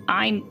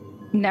I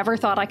never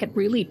thought I could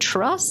really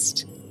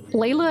trust.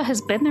 Layla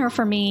has been there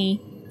for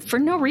me for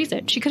no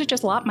reason. She could have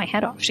just lopped my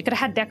head off. She could have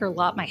had Decker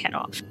lop my head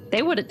off.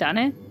 They would have done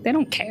it. They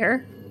don't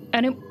care.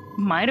 And it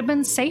might have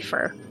been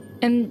safer.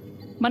 And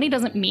money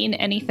doesn't mean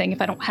anything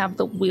if I don't have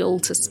the will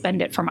to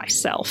spend it for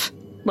myself.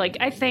 Like,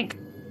 I think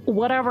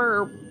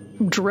whatever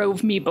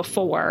drove me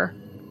before,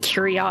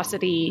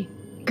 curiosity,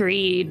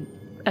 greed,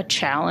 a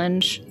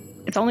challenge,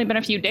 it's only been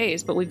a few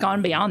days, but we've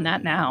gone beyond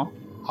that now.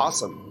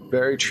 Awesome.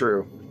 Very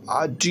true.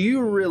 Do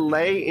you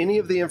relay any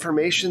of the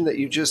information that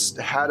you just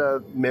had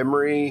a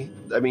memory?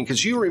 I mean,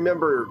 because you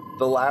remember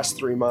the last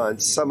 3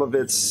 months, some of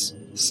it's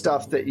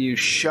stuff that you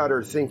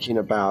shudder thinking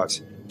about.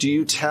 Do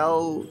you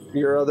tell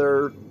your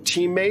other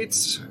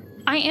teammates?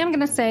 I am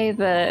going to say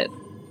that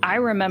I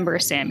remember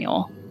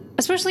Samuel,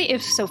 especially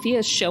if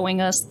Sophia's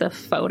showing us the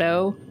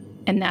photo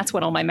and that's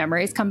when all my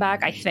memories come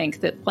back. I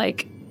think that,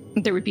 like,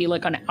 there would be,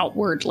 like, an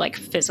outward, like,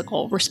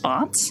 physical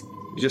response.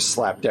 You just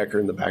slap Decker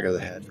in the back of the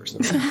head for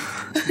something.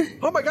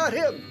 Oh my God,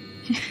 him!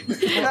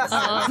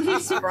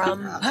 He's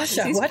from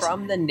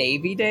the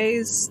Navy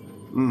days?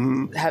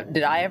 Mm-hmm.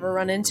 Did I ever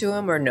run into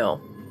him or no?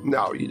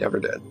 No, you never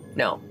did.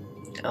 No.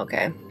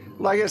 Okay.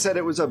 Like I said,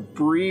 it was a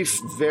brief,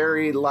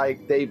 very,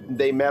 like,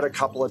 they met a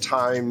couple of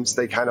times,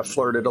 they kind of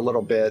flirted a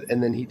little bit,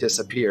 and then he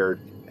disappeared.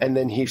 And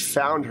then he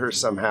found her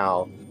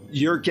somehow.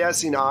 You're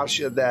guessing,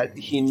 Asha, that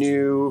he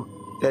knew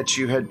that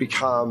you had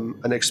become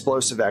an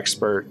explosive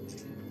expert.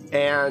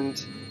 And,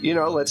 you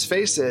know, let's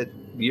face it,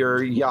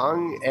 you're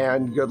young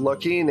and good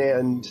looking,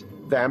 and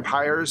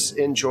vampires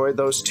enjoy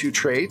those two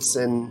traits,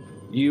 and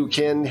you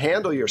can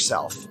handle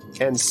yourself.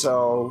 And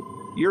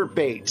so you're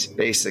bait,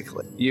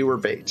 basically. You were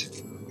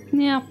bait.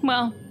 Yeah,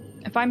 well,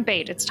 if I'm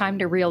bait, it's time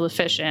to reel the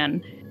fish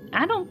in.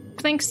 I don't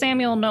think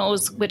Samuel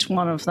knows which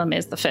one of them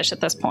is the fish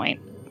at this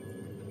point.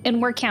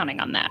 And we're counting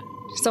on that.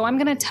 So I'm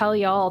going to tell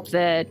y'all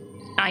that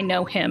I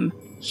know him.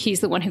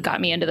 He's the one who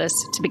got me into this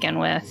to begin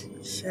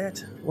with.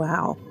 Shit.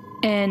 Wow.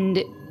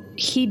 And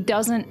he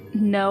doesn't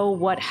know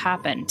what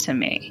happened to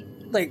me.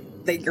 Like,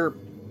 that you're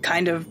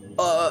kind of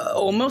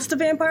almost a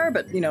vampire,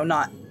 but, you know,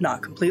 not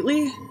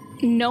completely?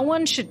 No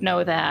one should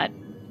know that.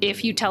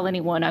 If you tell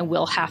anyone, I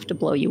will have to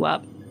blow you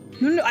up.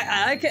 No,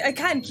 I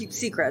can keep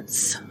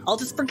secrets. I'll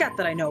just forget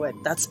that I know it.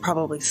 That's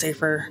probably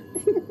safer.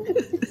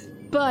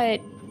 But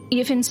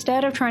if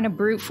instead of trying to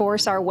brute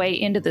force our way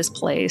into this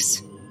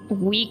place,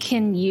 we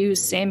can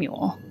use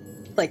Samuel.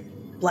 Like,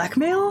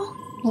 blackmail?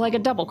 Like a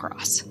double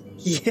cross.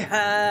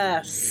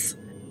 Yes.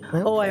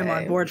 Okay. Oh, I am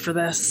on board for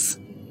this.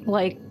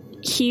 Like,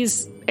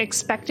 he's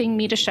expecting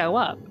me to show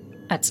up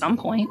at some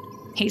point.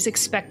 He's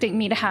expecting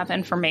me to have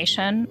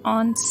information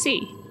on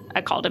C.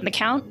 I called him the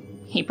Count.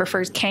 He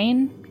prefers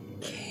Cain.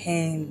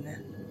 Cain.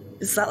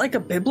 Is that like a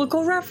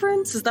biblical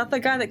reference? Is that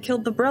the guy that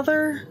killed the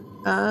brother?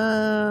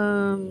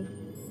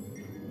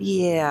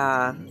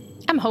 Yeah.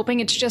 I'm hoping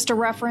it's just a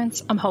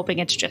reference.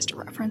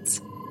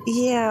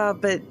 Yeah,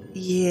 but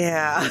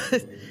yeah.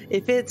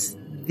 If it's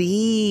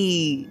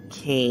the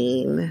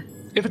Cain.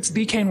 If it's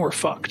the Cain, we're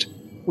fucked.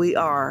 We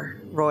are,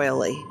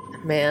 royally.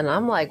 Man,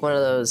 I'm like one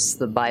of those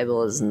the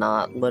Bible is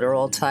not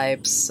literal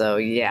types, so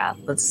yeah,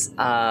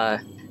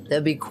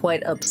 that'd be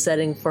quite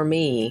upsetting for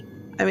me.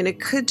 I mean,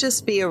 it could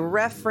just be a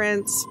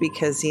reference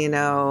because, you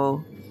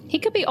know... He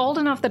could be old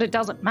enough that it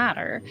doesn't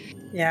matter.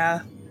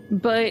 Yeah.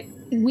 But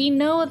we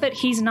know that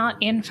he's not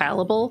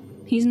infallible.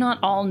 He's not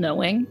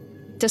all-knowing.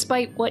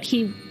 Despite what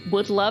he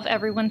would love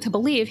everyone to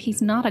believe,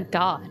 he's not a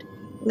god.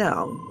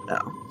 No.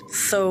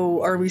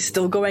 So, are we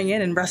still going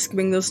in and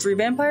rescuing those 3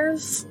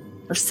 vampires?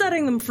 Or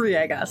setting them free,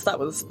 I guess. That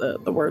was the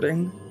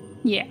wording.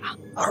 Yeah.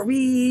 Can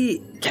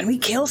we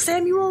kill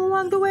Samuel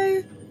along the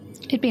way?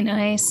 It'd be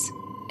nice.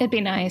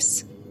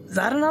 Is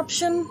that an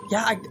option?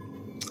 Yeah,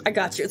 I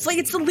got you. It's like,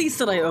 it's the least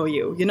that I owe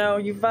you. You know,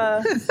 you've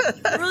really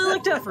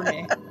looked out for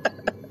me.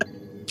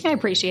 I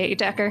appreciate you,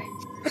 Decker.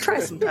 I try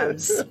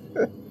sometimes.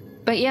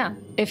 But yeah,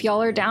 if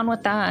y'all are down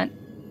with that,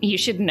 you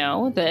should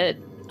know that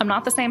I'm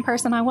not the same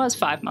person I was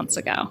 5 months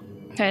ago.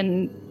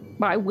 And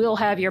I will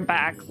have your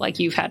back like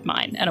you've had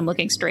mine. And I'm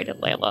looking straight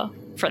at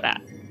Layla for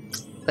that.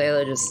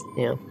 Layla just,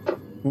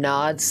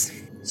 nods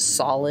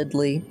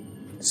solidly,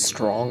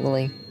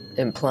 strongly,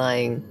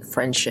 implying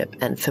friendship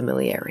and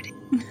familiarity.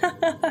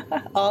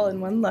 All in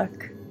one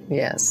look.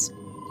 Yes.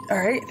 All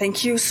right,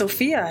 thank you,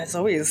 Sophia. As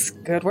always,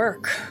 good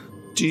work.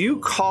 Do you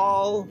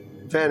call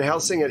Van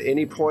Helsing at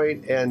any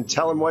point and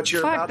tell him what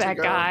you're about to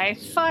go?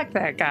 Fuck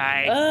that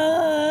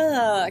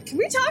guy. Can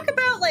we talk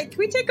about, can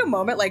we take a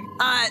moment?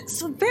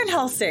 So Van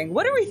Helsing,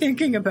 what are we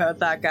thinking about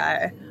that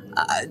guy?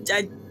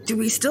 Do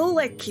we still,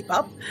 keep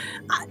up?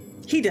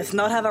 He does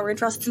not have our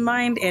interests in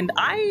mind, and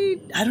I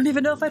don't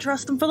even know if I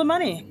trust him for the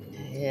money.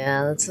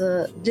 Yeah, that's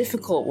a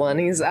difficult one.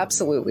 He's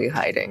absolutely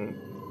hiding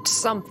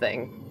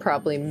something,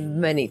 probably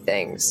many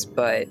things,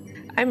 but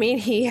I mean,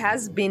 he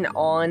has been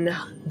on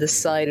the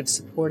side of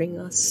supporting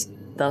us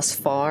thus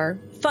far.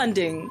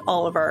 Funding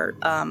all of our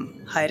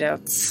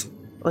hideouts.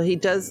 Well, he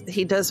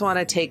does want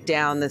to take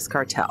down this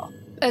cartel.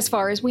 As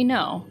far as we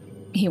know,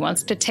 he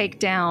wants to take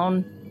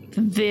down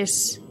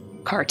this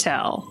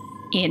cartel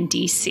in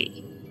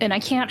DC. And I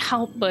can't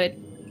help but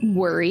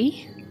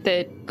worry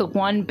that the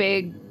one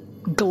big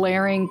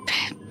glaring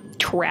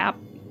trap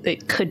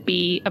that could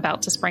be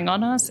about to spring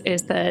on us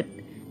is that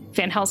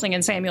Van Helsing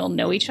and Samuel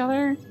know each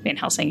other. Van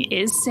Helsing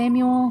is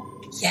Samuel.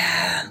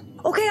 Yeah.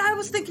 Okay, I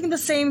was thinking the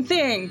same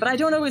thing, but I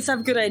don't always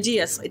have good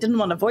ideas, so I didn't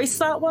want to voice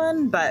that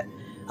one, but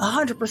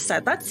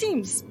 100%. That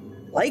seems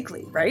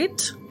likely,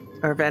 right?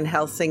 Or Van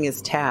Helsing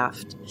is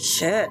Taft.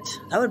 Shit,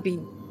 that would be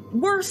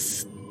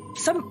worse.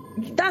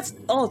 That's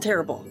all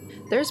terrible.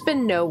 There's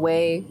been no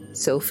way,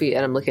 Sophia,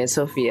 and I'm looking at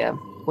Sophia,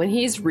 when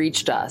he's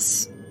reached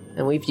us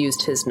and we've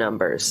used his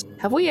numbers,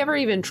 have we ever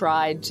even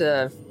tried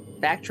to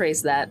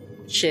backtrace that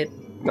shit?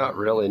 Not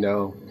really,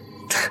 no.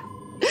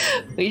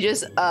 We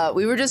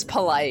were just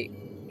polite.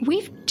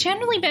 We've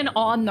generally been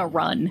on the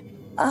run.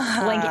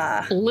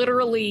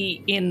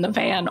 Literally in the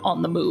van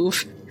on the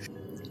move.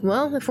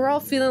 Well, if we're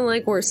all feeling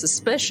like we're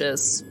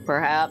suspicious,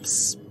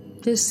 perhaps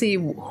just see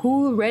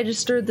who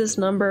registered this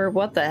number,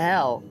 what the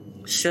hell.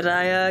 Should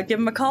I give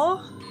him a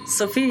call?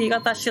 Sophia, you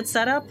got that shit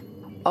set up?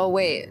 Oh,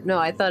 wait. No,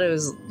 I thought it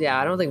was... Yeah,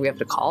 I don't think we have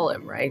to call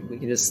him, right? We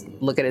can just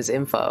look at his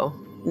info.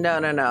 No.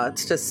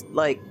 It's just,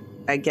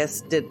 I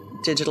guess,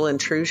 digital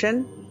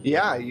intrusion?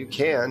 Yeah, you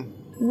can.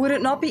 Would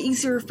it not be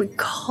easier if we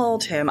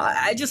called him?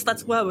 I just...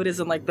 That's how it is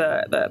in,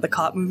 the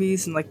cop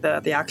movies and,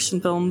 the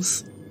action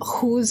films.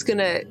 Who's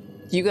gonna...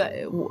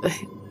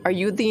 Are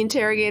you the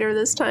interrogator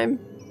this time,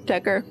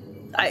 Decker?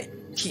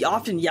 He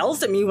often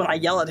yells at me when I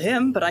yell at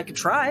him, but I could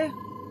try.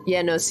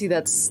 Yeah, no, see,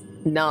 that's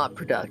not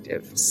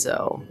productive,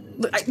 so...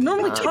 I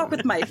normally talk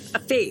with my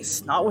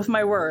face, not with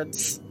my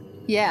words.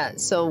 Yeah,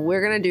 so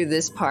we're gonna do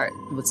this part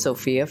with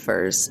Sophia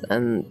first,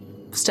 and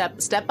step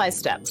by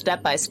step.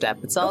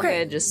 It's all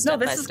good, just step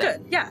by step. No, this is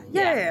good.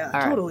 Yeah,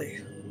 totally.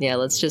 Right. Yeah,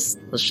 let's just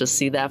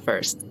see that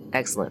first.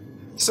 Excellent.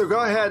 So go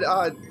ahead,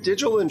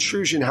 digital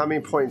intrusion, how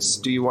many points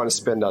do you want to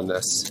spend on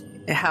this?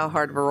 How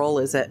hard of a roll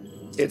is it?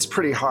 It's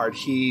pretty hard.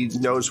 He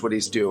knows what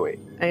he's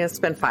doing. I gotta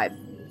spend 5.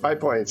 5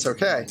 points,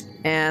 okay.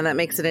 And that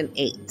makes it an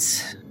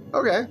 8.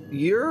 Okay.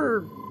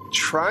 You're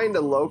trying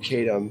to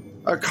locate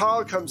him. A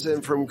call comes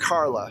in from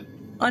Carla.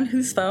 On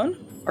whose phone?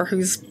 Or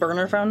whose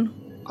burner phone?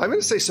 I'm going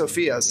to say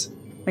Sophia's.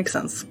 Makes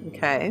sense.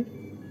 Okay.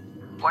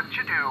 What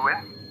you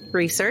doing?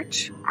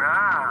 Research.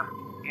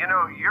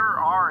 You're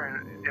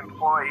our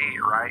employee,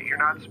 right? You're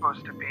not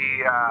supposed to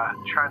be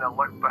trying to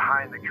look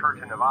behind the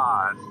curtain of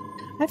Oz.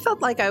 I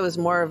felt like I was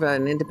more of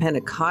an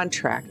independent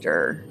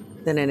contractor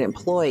than an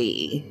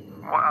employee.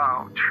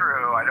 Well,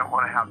 true. I don't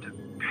want to have to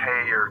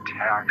pay your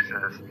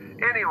taxes.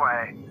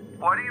 Anyway,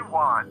 what do you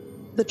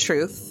want? The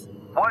truth.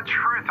 What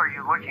truth are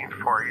you looking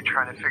for? Are you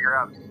trying to figure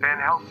out Van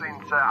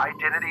Helsing's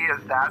identity?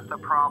 Is that the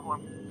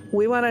problem?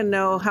 We want to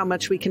know how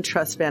much we can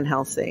trust Van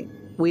Helsing.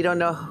 We don't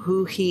know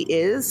who he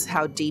is,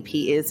 how deep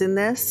he is in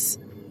this,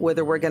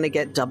 whether we're going to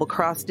get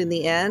double-crossed in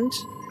the end.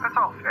 That's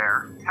all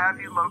fair. Have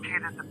you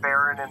located the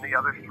Baron and the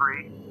other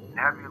 3?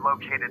 Have you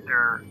located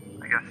their,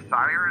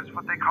 sire is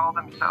what they call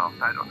themselves?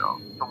 I don't know.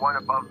 The one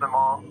above them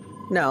all?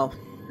 No.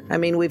 I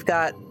mean, we've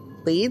got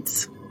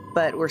leads,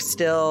 but we're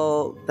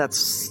still,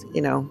 that's,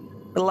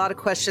 a lot of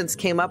questions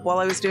came up while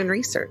I was doing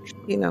research,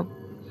 So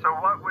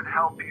what would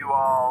help you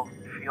all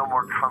feel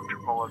more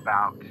comfortable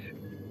about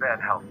Van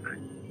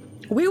Helsing?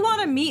 We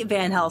want to meet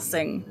Van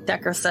Helsing,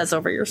 Decker says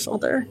over your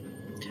shoulder.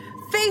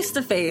 Face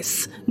to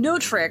face. No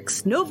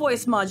tricks, no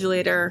voice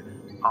modulator.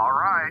 All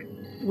right.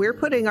 We're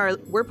putting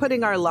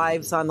our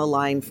lives on the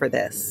line for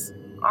this.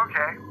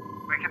 Okay,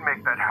 we can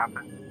make that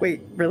happen.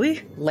 Wait, really?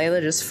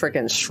 Layla just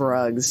freaking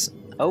shrugs.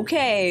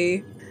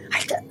 Okay.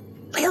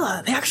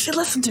 Layla, they actually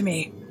listened to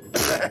me.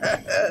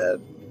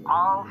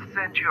 I'll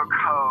send you a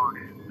code.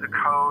 The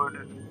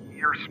code,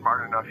 you're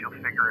smart enough, you'll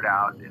figure it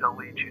out. It'll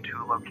lead you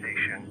to a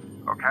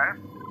location, okay?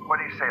 What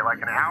do you say,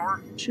 like an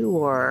hour?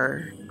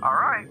 Sure. All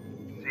right,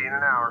 see you in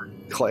an hour.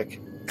 Click.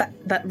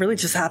 That really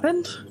just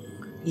happened?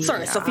 Yeah.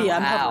 Sorry, Sophia,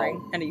 I'm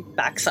hovering. And he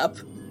backs up.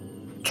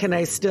 Can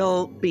I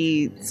still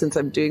be, since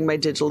I'm doing my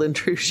digital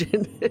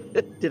intrusion,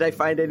 did I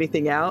find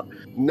anything out?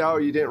 No,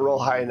 you didn't roll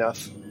high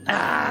enough.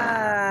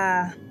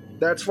 Ah.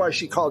 That's why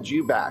she called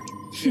you back.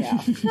 Yeah.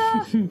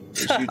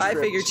 I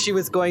figured she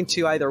was going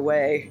to either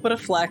way. What a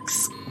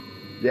flex.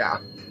 Yeah.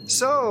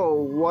 So,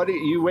 what do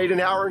you wait an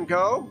hour and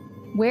go?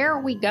 Where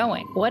are we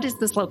going? What is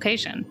this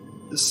location?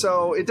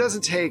 So it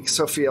doesn't take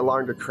Sophia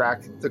long to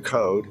crack the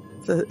code.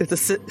 It's a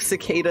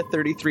Cicada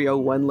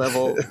 3301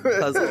 level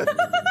puzzle.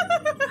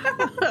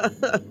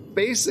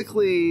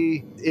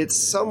 Basically, it's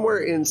somewhere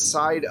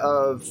inside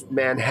of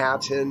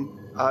Manhattan.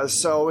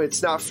 So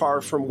it's not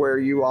far from where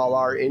you all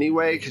are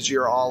anyway, because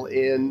you're all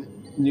in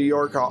New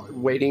York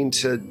waiting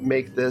to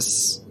make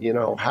this,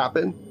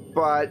 happen.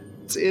 But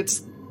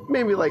it's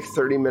maybe like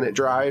 30-minute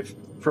drive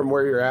from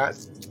where you're at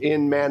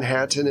in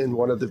Manhattan in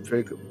one of the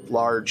big,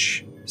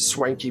 large,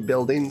 swanky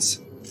buildings.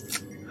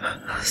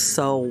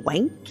 So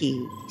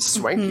wanky.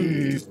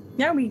 Swanky.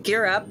 Yeah, we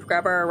gear up,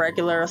 grab our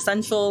regular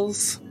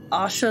essentials.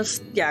 Asha's,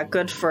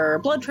 good for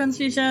blood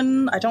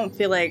transfusion. I don't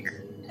feel like...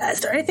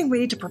 Is there anything we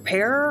need to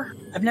prepare?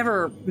 I've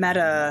never met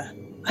I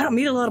don't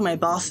meet a lot of my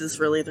bosses,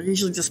 really. They're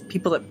usually just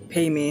people that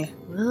pay me.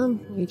 Well,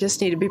 we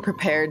just need to be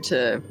prepared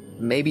to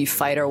maybe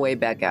fight our way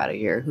back out of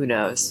here. Who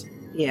knows?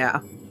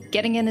 Yeah.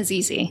 Getting in is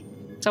easy.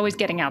 It's always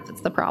getting out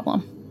that's the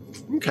problem.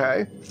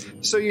 Okay.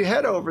 So you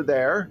head over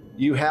there.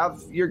 You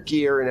have your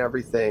gear and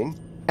everything.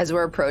 As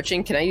we're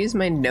approaching, can I use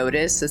my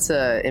notice? It's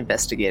a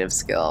investigative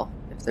skill.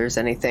 If there's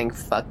anything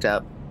fucked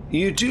up.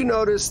 You do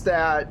notice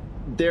that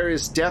there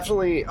is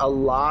definitely a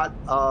lot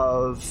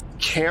of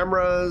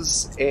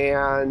cameras,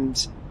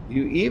 and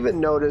you even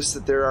notice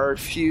that there are a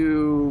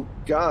few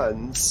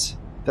guns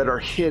that are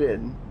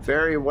hidden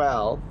very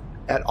well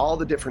at all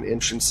the different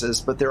entrances,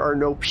 but there are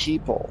no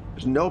people.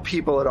 There's no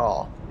people at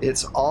all.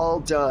 It's all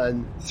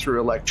done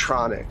through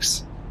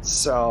electronics.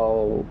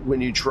 So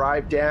when you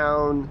drive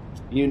down,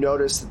 you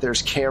notice that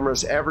there's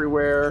cameras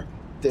everywhere.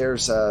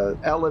 There's an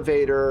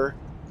elevator.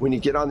 When you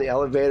get on the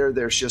elevator,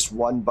 there's just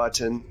one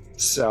button.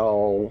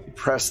 So you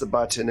press the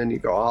button and you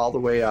go all the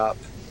way up.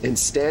 And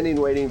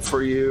standing waiting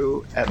for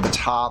you at the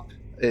top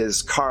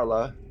is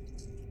Carla.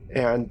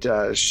 And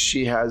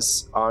she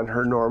has on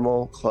her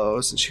normal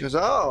clothes. And she goes,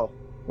 "Oh,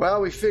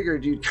 well, we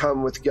figured you'd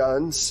come with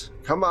guns.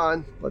 Come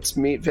on, let's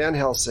meet Van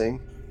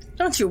Helsing."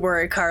 Don't you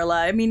worry,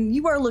 Carla. I mean,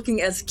 you are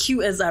looking as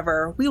cute as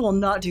ever. We will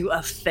not do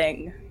a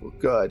thing. Well,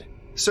 good.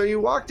 So you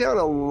walk down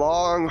a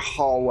long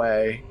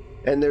hallway,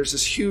 and there's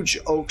this huge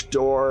oak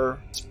door.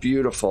 It's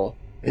beautiful.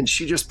 And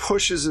she just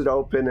pushes it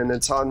open, and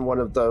it's on one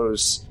of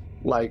those,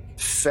 like,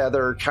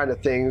 feather kind of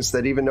things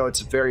that even though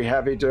it's very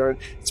heavy,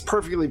 it's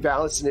perfectly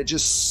balanced, and it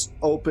just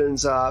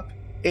opens up.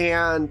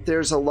 And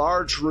there's a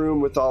large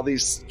room with all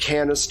these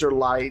canister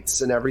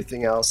lights and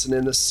everything else. And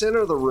in the center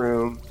of the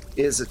room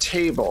is a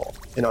table.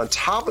 And on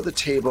top of the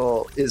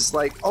table is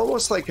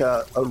almost like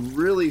a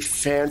really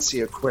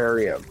fancy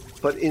aquarium.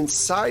 But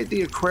inside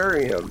the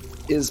aquarium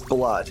is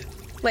blood.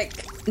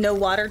 Like, no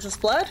water, just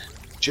blood?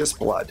 Just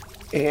blood.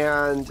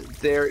 And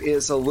there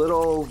is a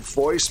little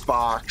voice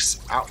box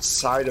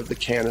outside of the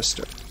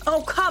canister.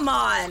 Oh, come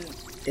on!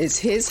 Is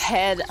his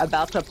head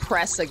about to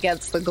press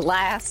against the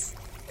glass?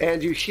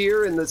 And you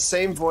hear in the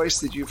same voice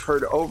that you've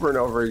heard over and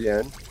over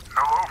again,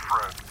 "Hello,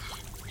 friends.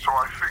 So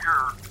I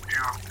figure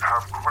you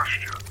have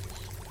questions."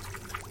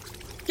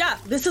 Yeah,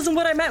 this isn't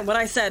what I meant when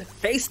I said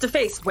face to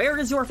face. Where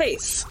is your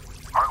face?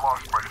 I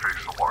lost my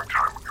face a long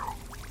time ago.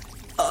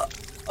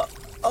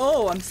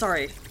 Oh, I'm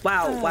sorry.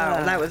 Wow,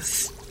 that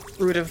was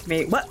rude of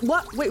me. What?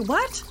 Wait,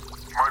 what?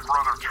 My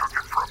brother took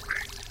it from me.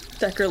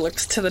 Decker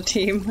looks to the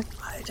team.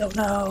 I don't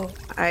know.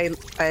 I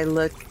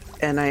look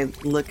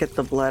at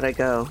the blood. I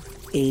go,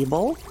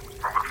 Abel? On the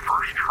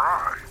first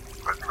try.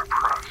 I'm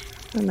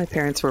impressed. And my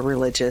parents were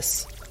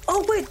religious.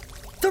 Oh, wait,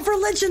 the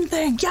religion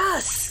thing,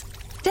 yes!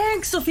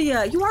 Thanks,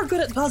 Sophia, you are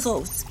good at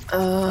puzzles.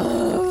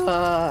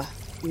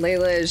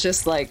 Layla is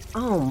just like,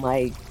 oh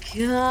my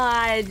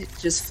god.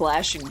 Just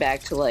flashing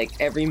back to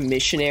every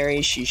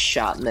missionary she's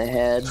shot in the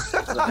head.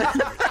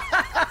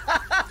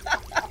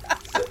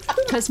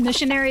 Because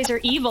missionaries are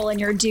evil and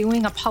you're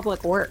doing a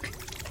public work.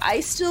 I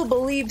still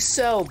believe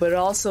so, but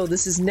also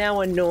this is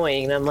now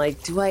annoying. And I'm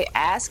like, do I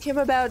ask him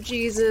about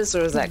Jesus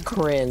or is that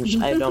cringe?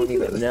 I don't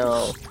even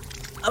know.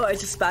 Oh, I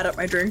just spat out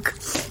my drink.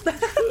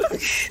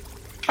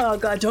 Oh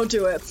god, don't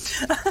do it.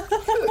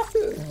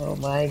 Oh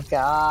my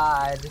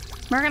god.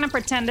 We're gonna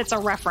pretend it's a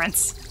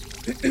reference.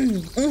 So,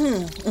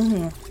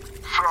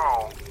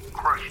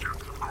 questions,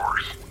 of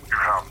course. You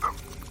have them.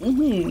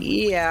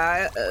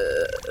 Yeah,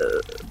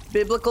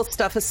 biblical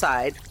stuff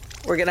aside,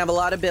 we're gonna have a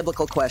lot of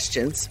biblical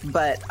questions,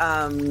 but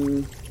I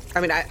mean,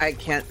 I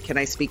can't. Can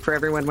I speak for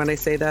everyone when I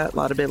say that? A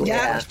lot of biblical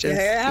questions.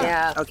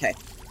 Yeah. Okay,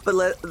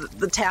 but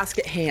the task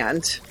at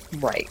hand,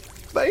 Right.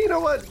 But you know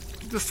what?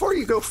 Before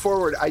you go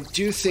forward, I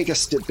do think a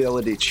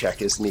stability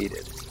check is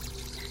needed.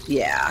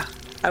 yeah.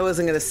 I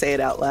wasn't gonna say it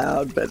out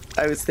loud, but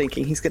I was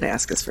thinking he's gonna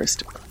ask us for a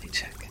stability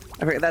check.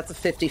 I forget, that's a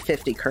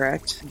 50-50,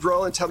 correct?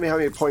 Roll and tell me how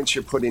many points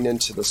you're putting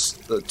into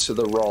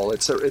the roll.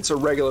 It's a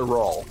regular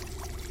roll.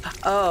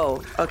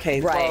 Oh,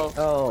 okay. Right.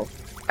 Well,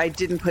 I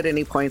didn't put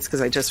any points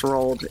because I just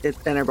rolled it,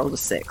 and I rolled a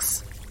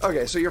 6.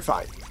 Okay, so you're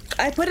fine.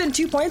 I put in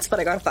 2 points, but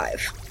I got a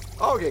 5.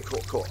 Okay,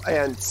 cool.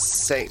 And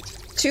Saint,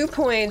 2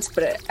 points,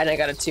 and I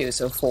got a 2,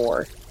 so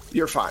 4.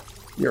 you're fine.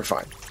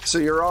 So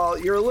you're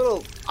a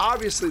little,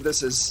 obviously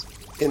this is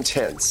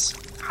intense.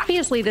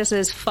 Obviously, this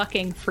is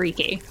fucking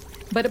freaky.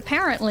 But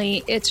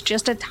apparently, it's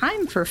just a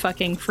time for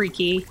fucking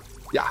freaky.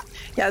 Yeah.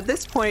 Yeah, at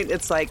this point,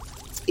 it's like,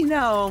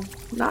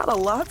 not a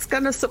lot's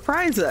gonna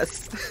surprise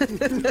us.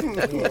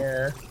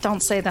 Yeah.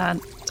 Don't say that.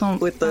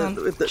 Don't.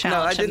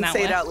 No, I didn't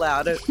say it out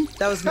loud.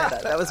 That was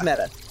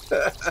meta.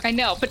 I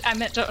know, but I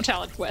meant don't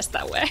challenge Wes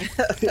that way.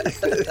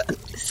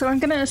 So I'm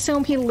gonna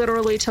assume he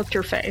literally took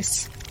your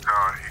face. He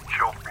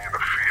killed me in the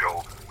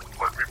field,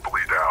 let me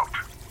bleed out.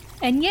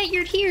 And yet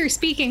you're here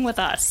speaking with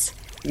us.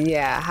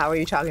 Yeah, how are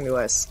you talking to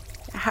us?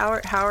 How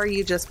are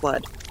you just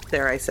blood?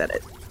 There, I said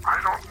it.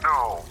 I don't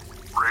know.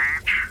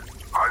 Rage?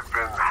 I've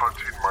been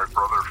hunting my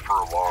brother for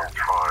a long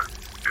time.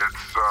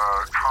 It's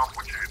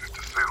complicated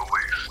to say the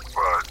least,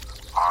 but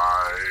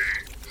I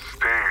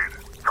stayed.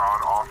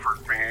 God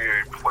offered me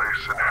a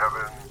place in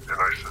heaven, and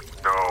I said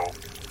no.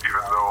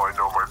 Even though I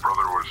know my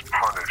brother was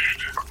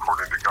punished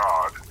according to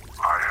God,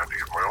 I had to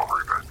get my own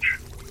revenge.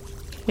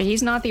 But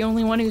he's not the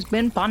only one who's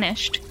been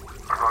punished.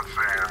 I'm not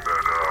saying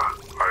that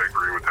I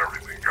agree with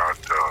everything God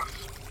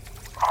does,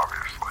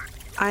 obviously.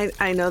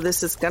 I know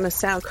this is gonna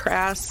sound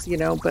crass,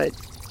 but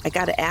I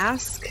gotta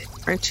ask.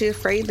 Aren't you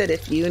afraid that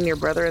if you and your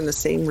brother are in the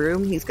same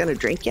room, he's gonna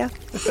drink you?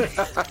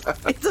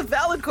 It's a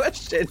valid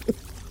question.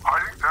 I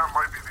think that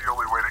might be the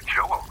only way to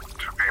kill him,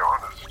 to be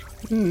honest.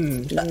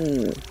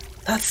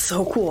 That's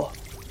so cool.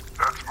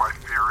 That's my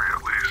theory,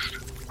 at least.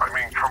 I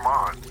mean, come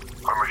on.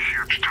 I'm a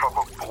huge tub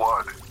of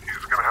blood.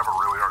 He's going to have a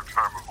really hard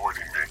time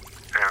avoiding me.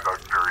 And I'm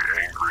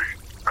very angry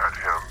at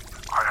him.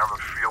 I have a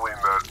feeling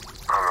that,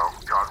 I don't know,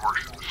 God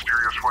works in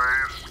mysterious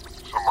ways.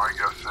 So my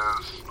guess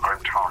is I'm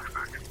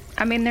toxic.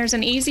 I mean, there's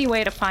an easy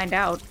way to find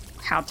out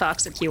how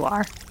toxic you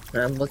are.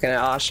 I'm looking at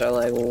Asha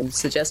like,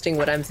 suggesting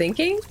what I'm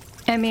thinking?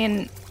 I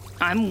mean,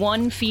 I'm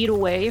 1 feet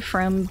away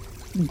from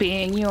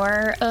being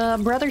your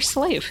brother's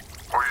slave.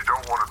 Well, you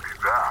don't want to be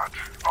that,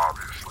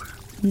 obviously.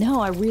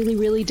 No, I really,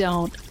 really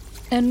don't.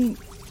 And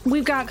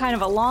we've got kind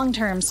of a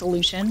long-term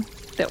solution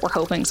that we're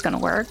hoping is going to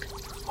work.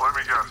 Let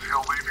me guess, he'll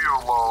leave you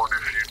alone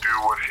if you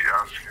do what he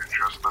asks you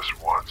just this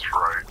once,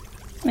 right?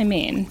 I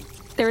mean,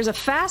 there's a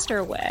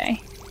faster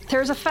way.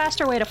 There's a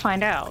faster way to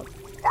find out.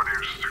 What do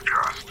you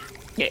suggest?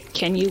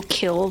 Can you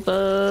kill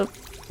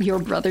your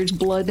brother's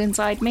blood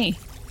inside me?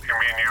 You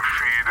mean you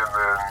feed and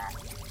then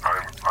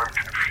I'm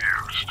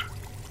confused.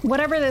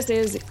 Whatever this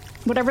is,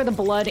 whatever the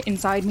blood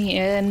inside me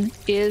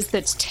is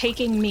that's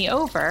taking me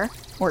over,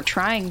 or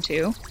trying to.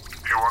 You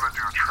want to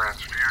do a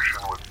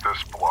transfusion with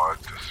this blood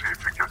to see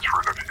if it gets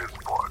rid of his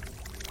blood.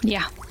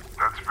 Yeah.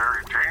 That's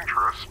very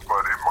dangerous,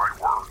 but it might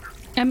work.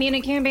 I mean,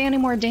 it can't be any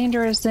more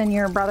dangerous than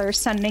your brother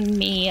sending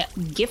me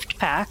gift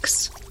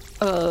packs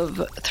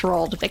of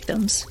thralled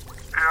victims.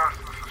 Yes,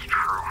 this is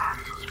true.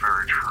 This is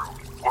very true.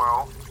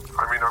 Well,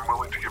 I mean, I'm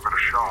willing to give it a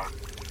shot,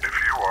 if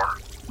you are.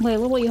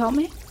 Layla, will you help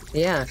me?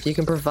 Yeah, if you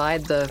can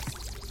provide the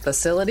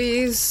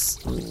facilities.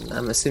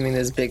 I'm assuming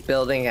this big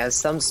building has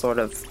some sort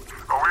of...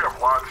 Oh, we have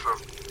lots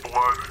of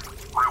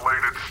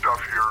blood-related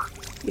stuff here.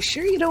 You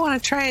sure you don't want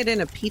to try it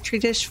in a petri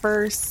dish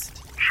first?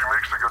 She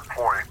makes a good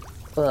point.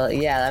 Well,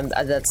 yeah,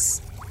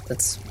 that's...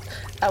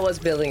 I was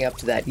building up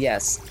to that,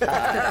 yes. We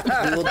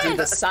will do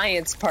the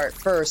science part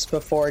first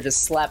before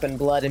just slapping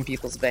blood in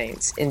people's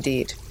veins.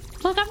 Indeed.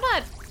 Look, I'm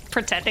not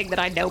pretending that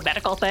I know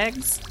medical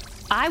things.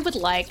 I would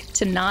like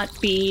to not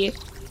be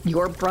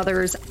your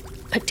brother's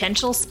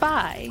potential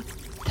spy,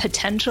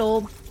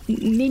 potential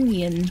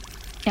minion.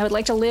 I would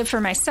like to live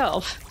for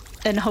myself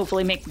and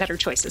hopefully make better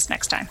choices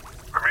next time.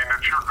 I mean,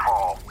 it's your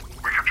call.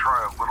 We can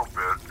try a little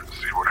bit and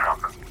see what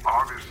happens.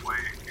 Obviously,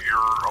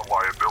 you're a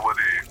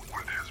liability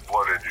with his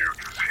blood in you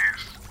because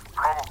he's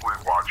probably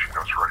watching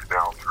us right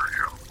now through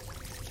you.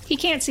 He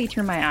can't see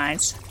through my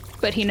eyes,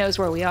 but he knows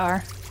where we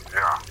are.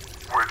 Yeah,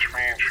 which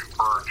means you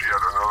burned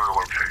yet another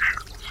location.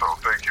 So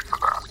thank you for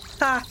that.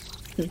 Ha!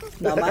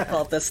 Not my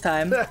fault this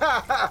time.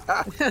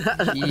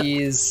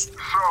 Jeez.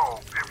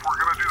 So, if we're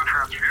going to do the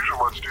transfusion,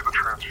 let's do the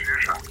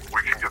transfusion.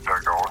 We can get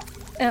that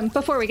going.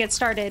 Before we get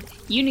started,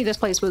 you knew this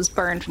place was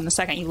burned from the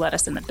second you let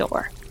us in the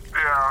door.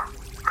 Yeah,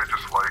 I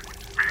just like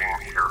being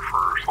here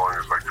for as long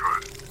as I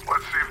could.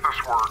 Let's see if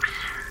this works.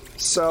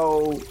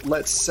 So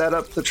let's set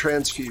up the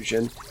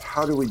transfusion.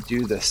 How do we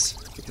do this?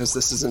 Because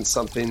this isn't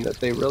something that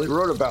they really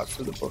wrote about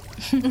for the book.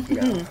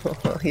 No.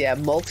 Yeah,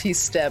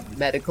 multi-step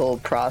medical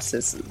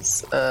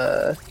processes.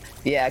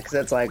 Yeah, because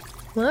that's like,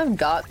 well,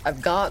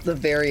 I've got the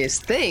various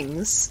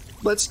things.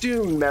 Let's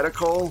do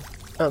medical.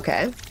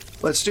 Okay.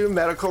 Let's do a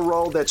medical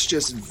roll that's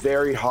just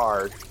very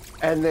hard.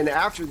 And then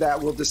after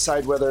that, we'll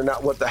decide whether or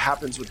not what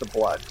happens with the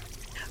blood.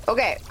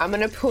 Okay, I'm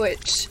gonna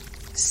put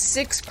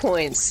 6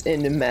 points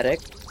into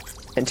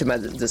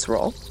this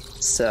roll.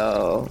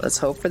 So let's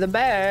hope for the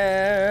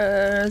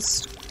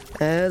best.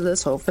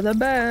 Let's hope for the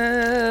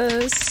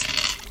best.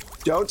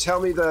 Don't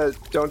tell me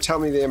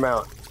the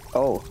amount.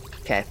 Oh,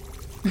 okay.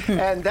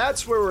 And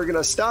that's where we're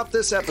gonna stop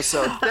this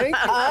episode. Thank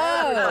you,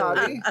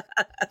 everybody.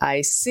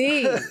 I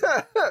see.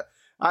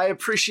 I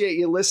appreciate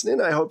you listening.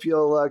 I hope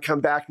you'll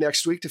come back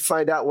next week to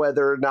find out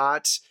whether or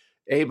not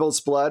Abel's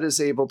blood is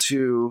able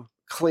to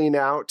clean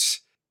out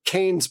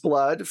Cain's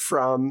blood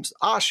from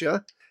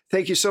Asha.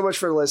 Thank you so much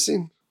for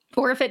listening.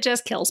 Or if it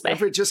just kills me.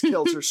 If it just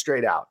kills her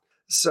straight out.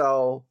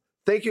 So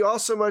thank you all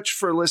so much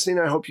for listening.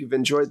 I hope you've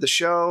enjoyed the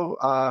show.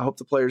 I hope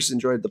the players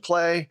enjoyed the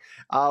play.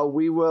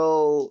 We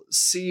will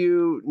see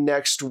you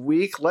next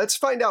week. Let's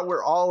find out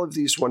where all of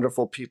these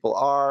wonderful people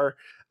are.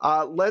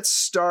 Let's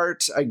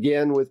start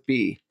again with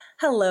B.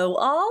 Hello,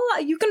 all.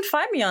 You can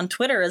find me on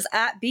Twitter as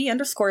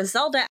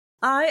 @B_Zelda.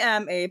 I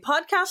am a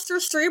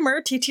podcaster,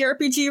 streamer,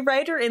 TTRPG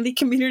writer, and the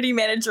community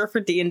manager for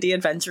D&D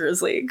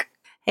Adventurers League.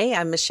 Hey,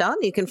 I'm Michelle,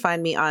 and you can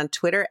find me on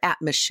Twitter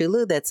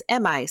 @Michulu. That's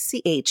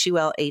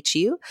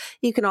MICHULHU.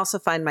 You can also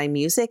find my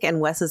music and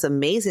Wes's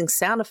amazing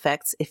sound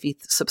effects if you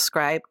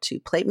subscribe to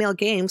Plate Mail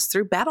Games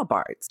through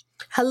BattleBards.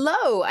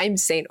 Hello, I'm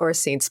Saint or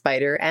Saint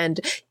Spider,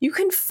 and you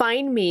can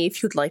find me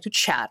if you'd like to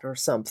chat or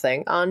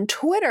something on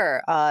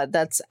Twitter.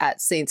 That's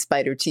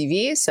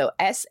 @SaintSpiderTV, so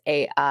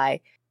SAINTSPIDER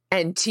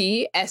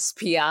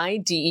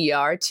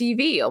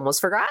TV. Almost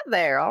forgot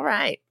there. All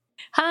right.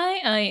 Hi,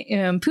 I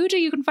am Pooja.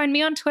 You can find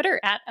me on Twitter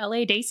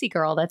 @LADaisy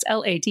That's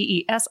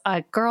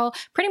LADESI Girl.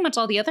 Pretty much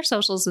all the other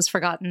socials is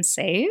Forgotten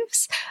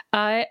Saves.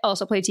 I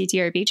also play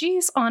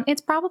TTRPGs on It's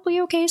Probably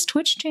OK's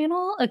Twitch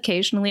channel,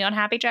 occasionally on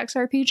Happy Jacks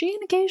RPG,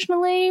 and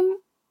occasionally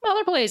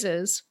other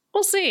places.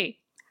 We'll see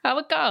how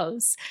it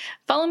goes.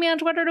 Follow me on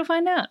Twitter to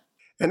find out.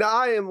 And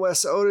I am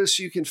Wes Otis.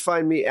 You can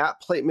find me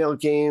 @PlateMail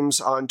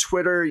Games on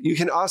Twitter. You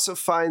can also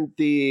find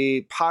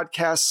the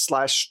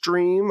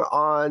podcast/stream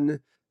on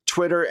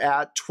Twitter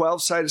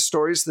 @12sided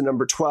stories, the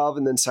number 12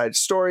 and then sided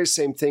stories.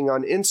 Same thing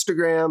on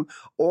Instagram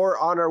or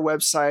on our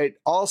website,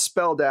 all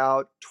spelled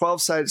out,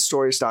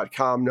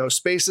 12sidedstories.com, no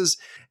spaces.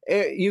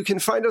 You can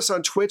find us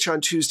on Twitch on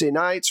Tuesday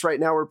nights.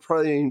 Right now we're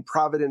playing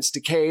Providence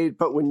Decayed,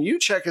 but when you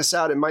check us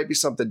out, it might be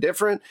something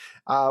different.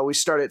 We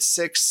start at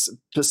 6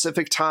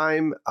 Pacific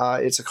time.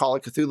 It's a Call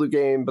of Cthulhu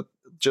game, but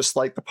just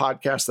like the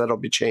podcast, that'll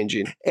be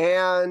changing.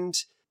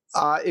 And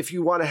if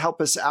you want to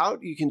help us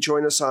out, you can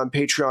join us on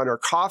Patreon or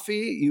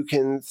Coffee. You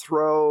can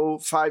throw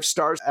 5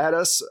 stars at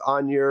us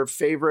on your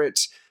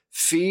favorite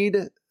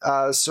feed.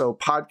 So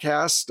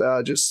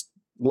podcast, just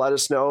let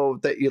us know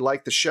that you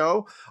like the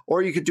show.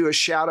 Or you could do a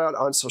shout out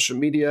on social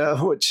media,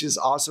 which is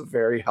also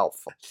very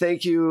helpful.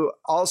 Thank you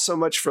all so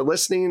much for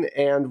listening,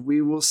 and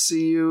we will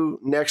see you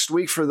next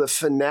week for the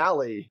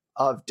finale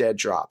of Dead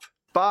Drop.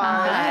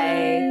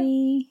 Bye.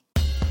 Bye.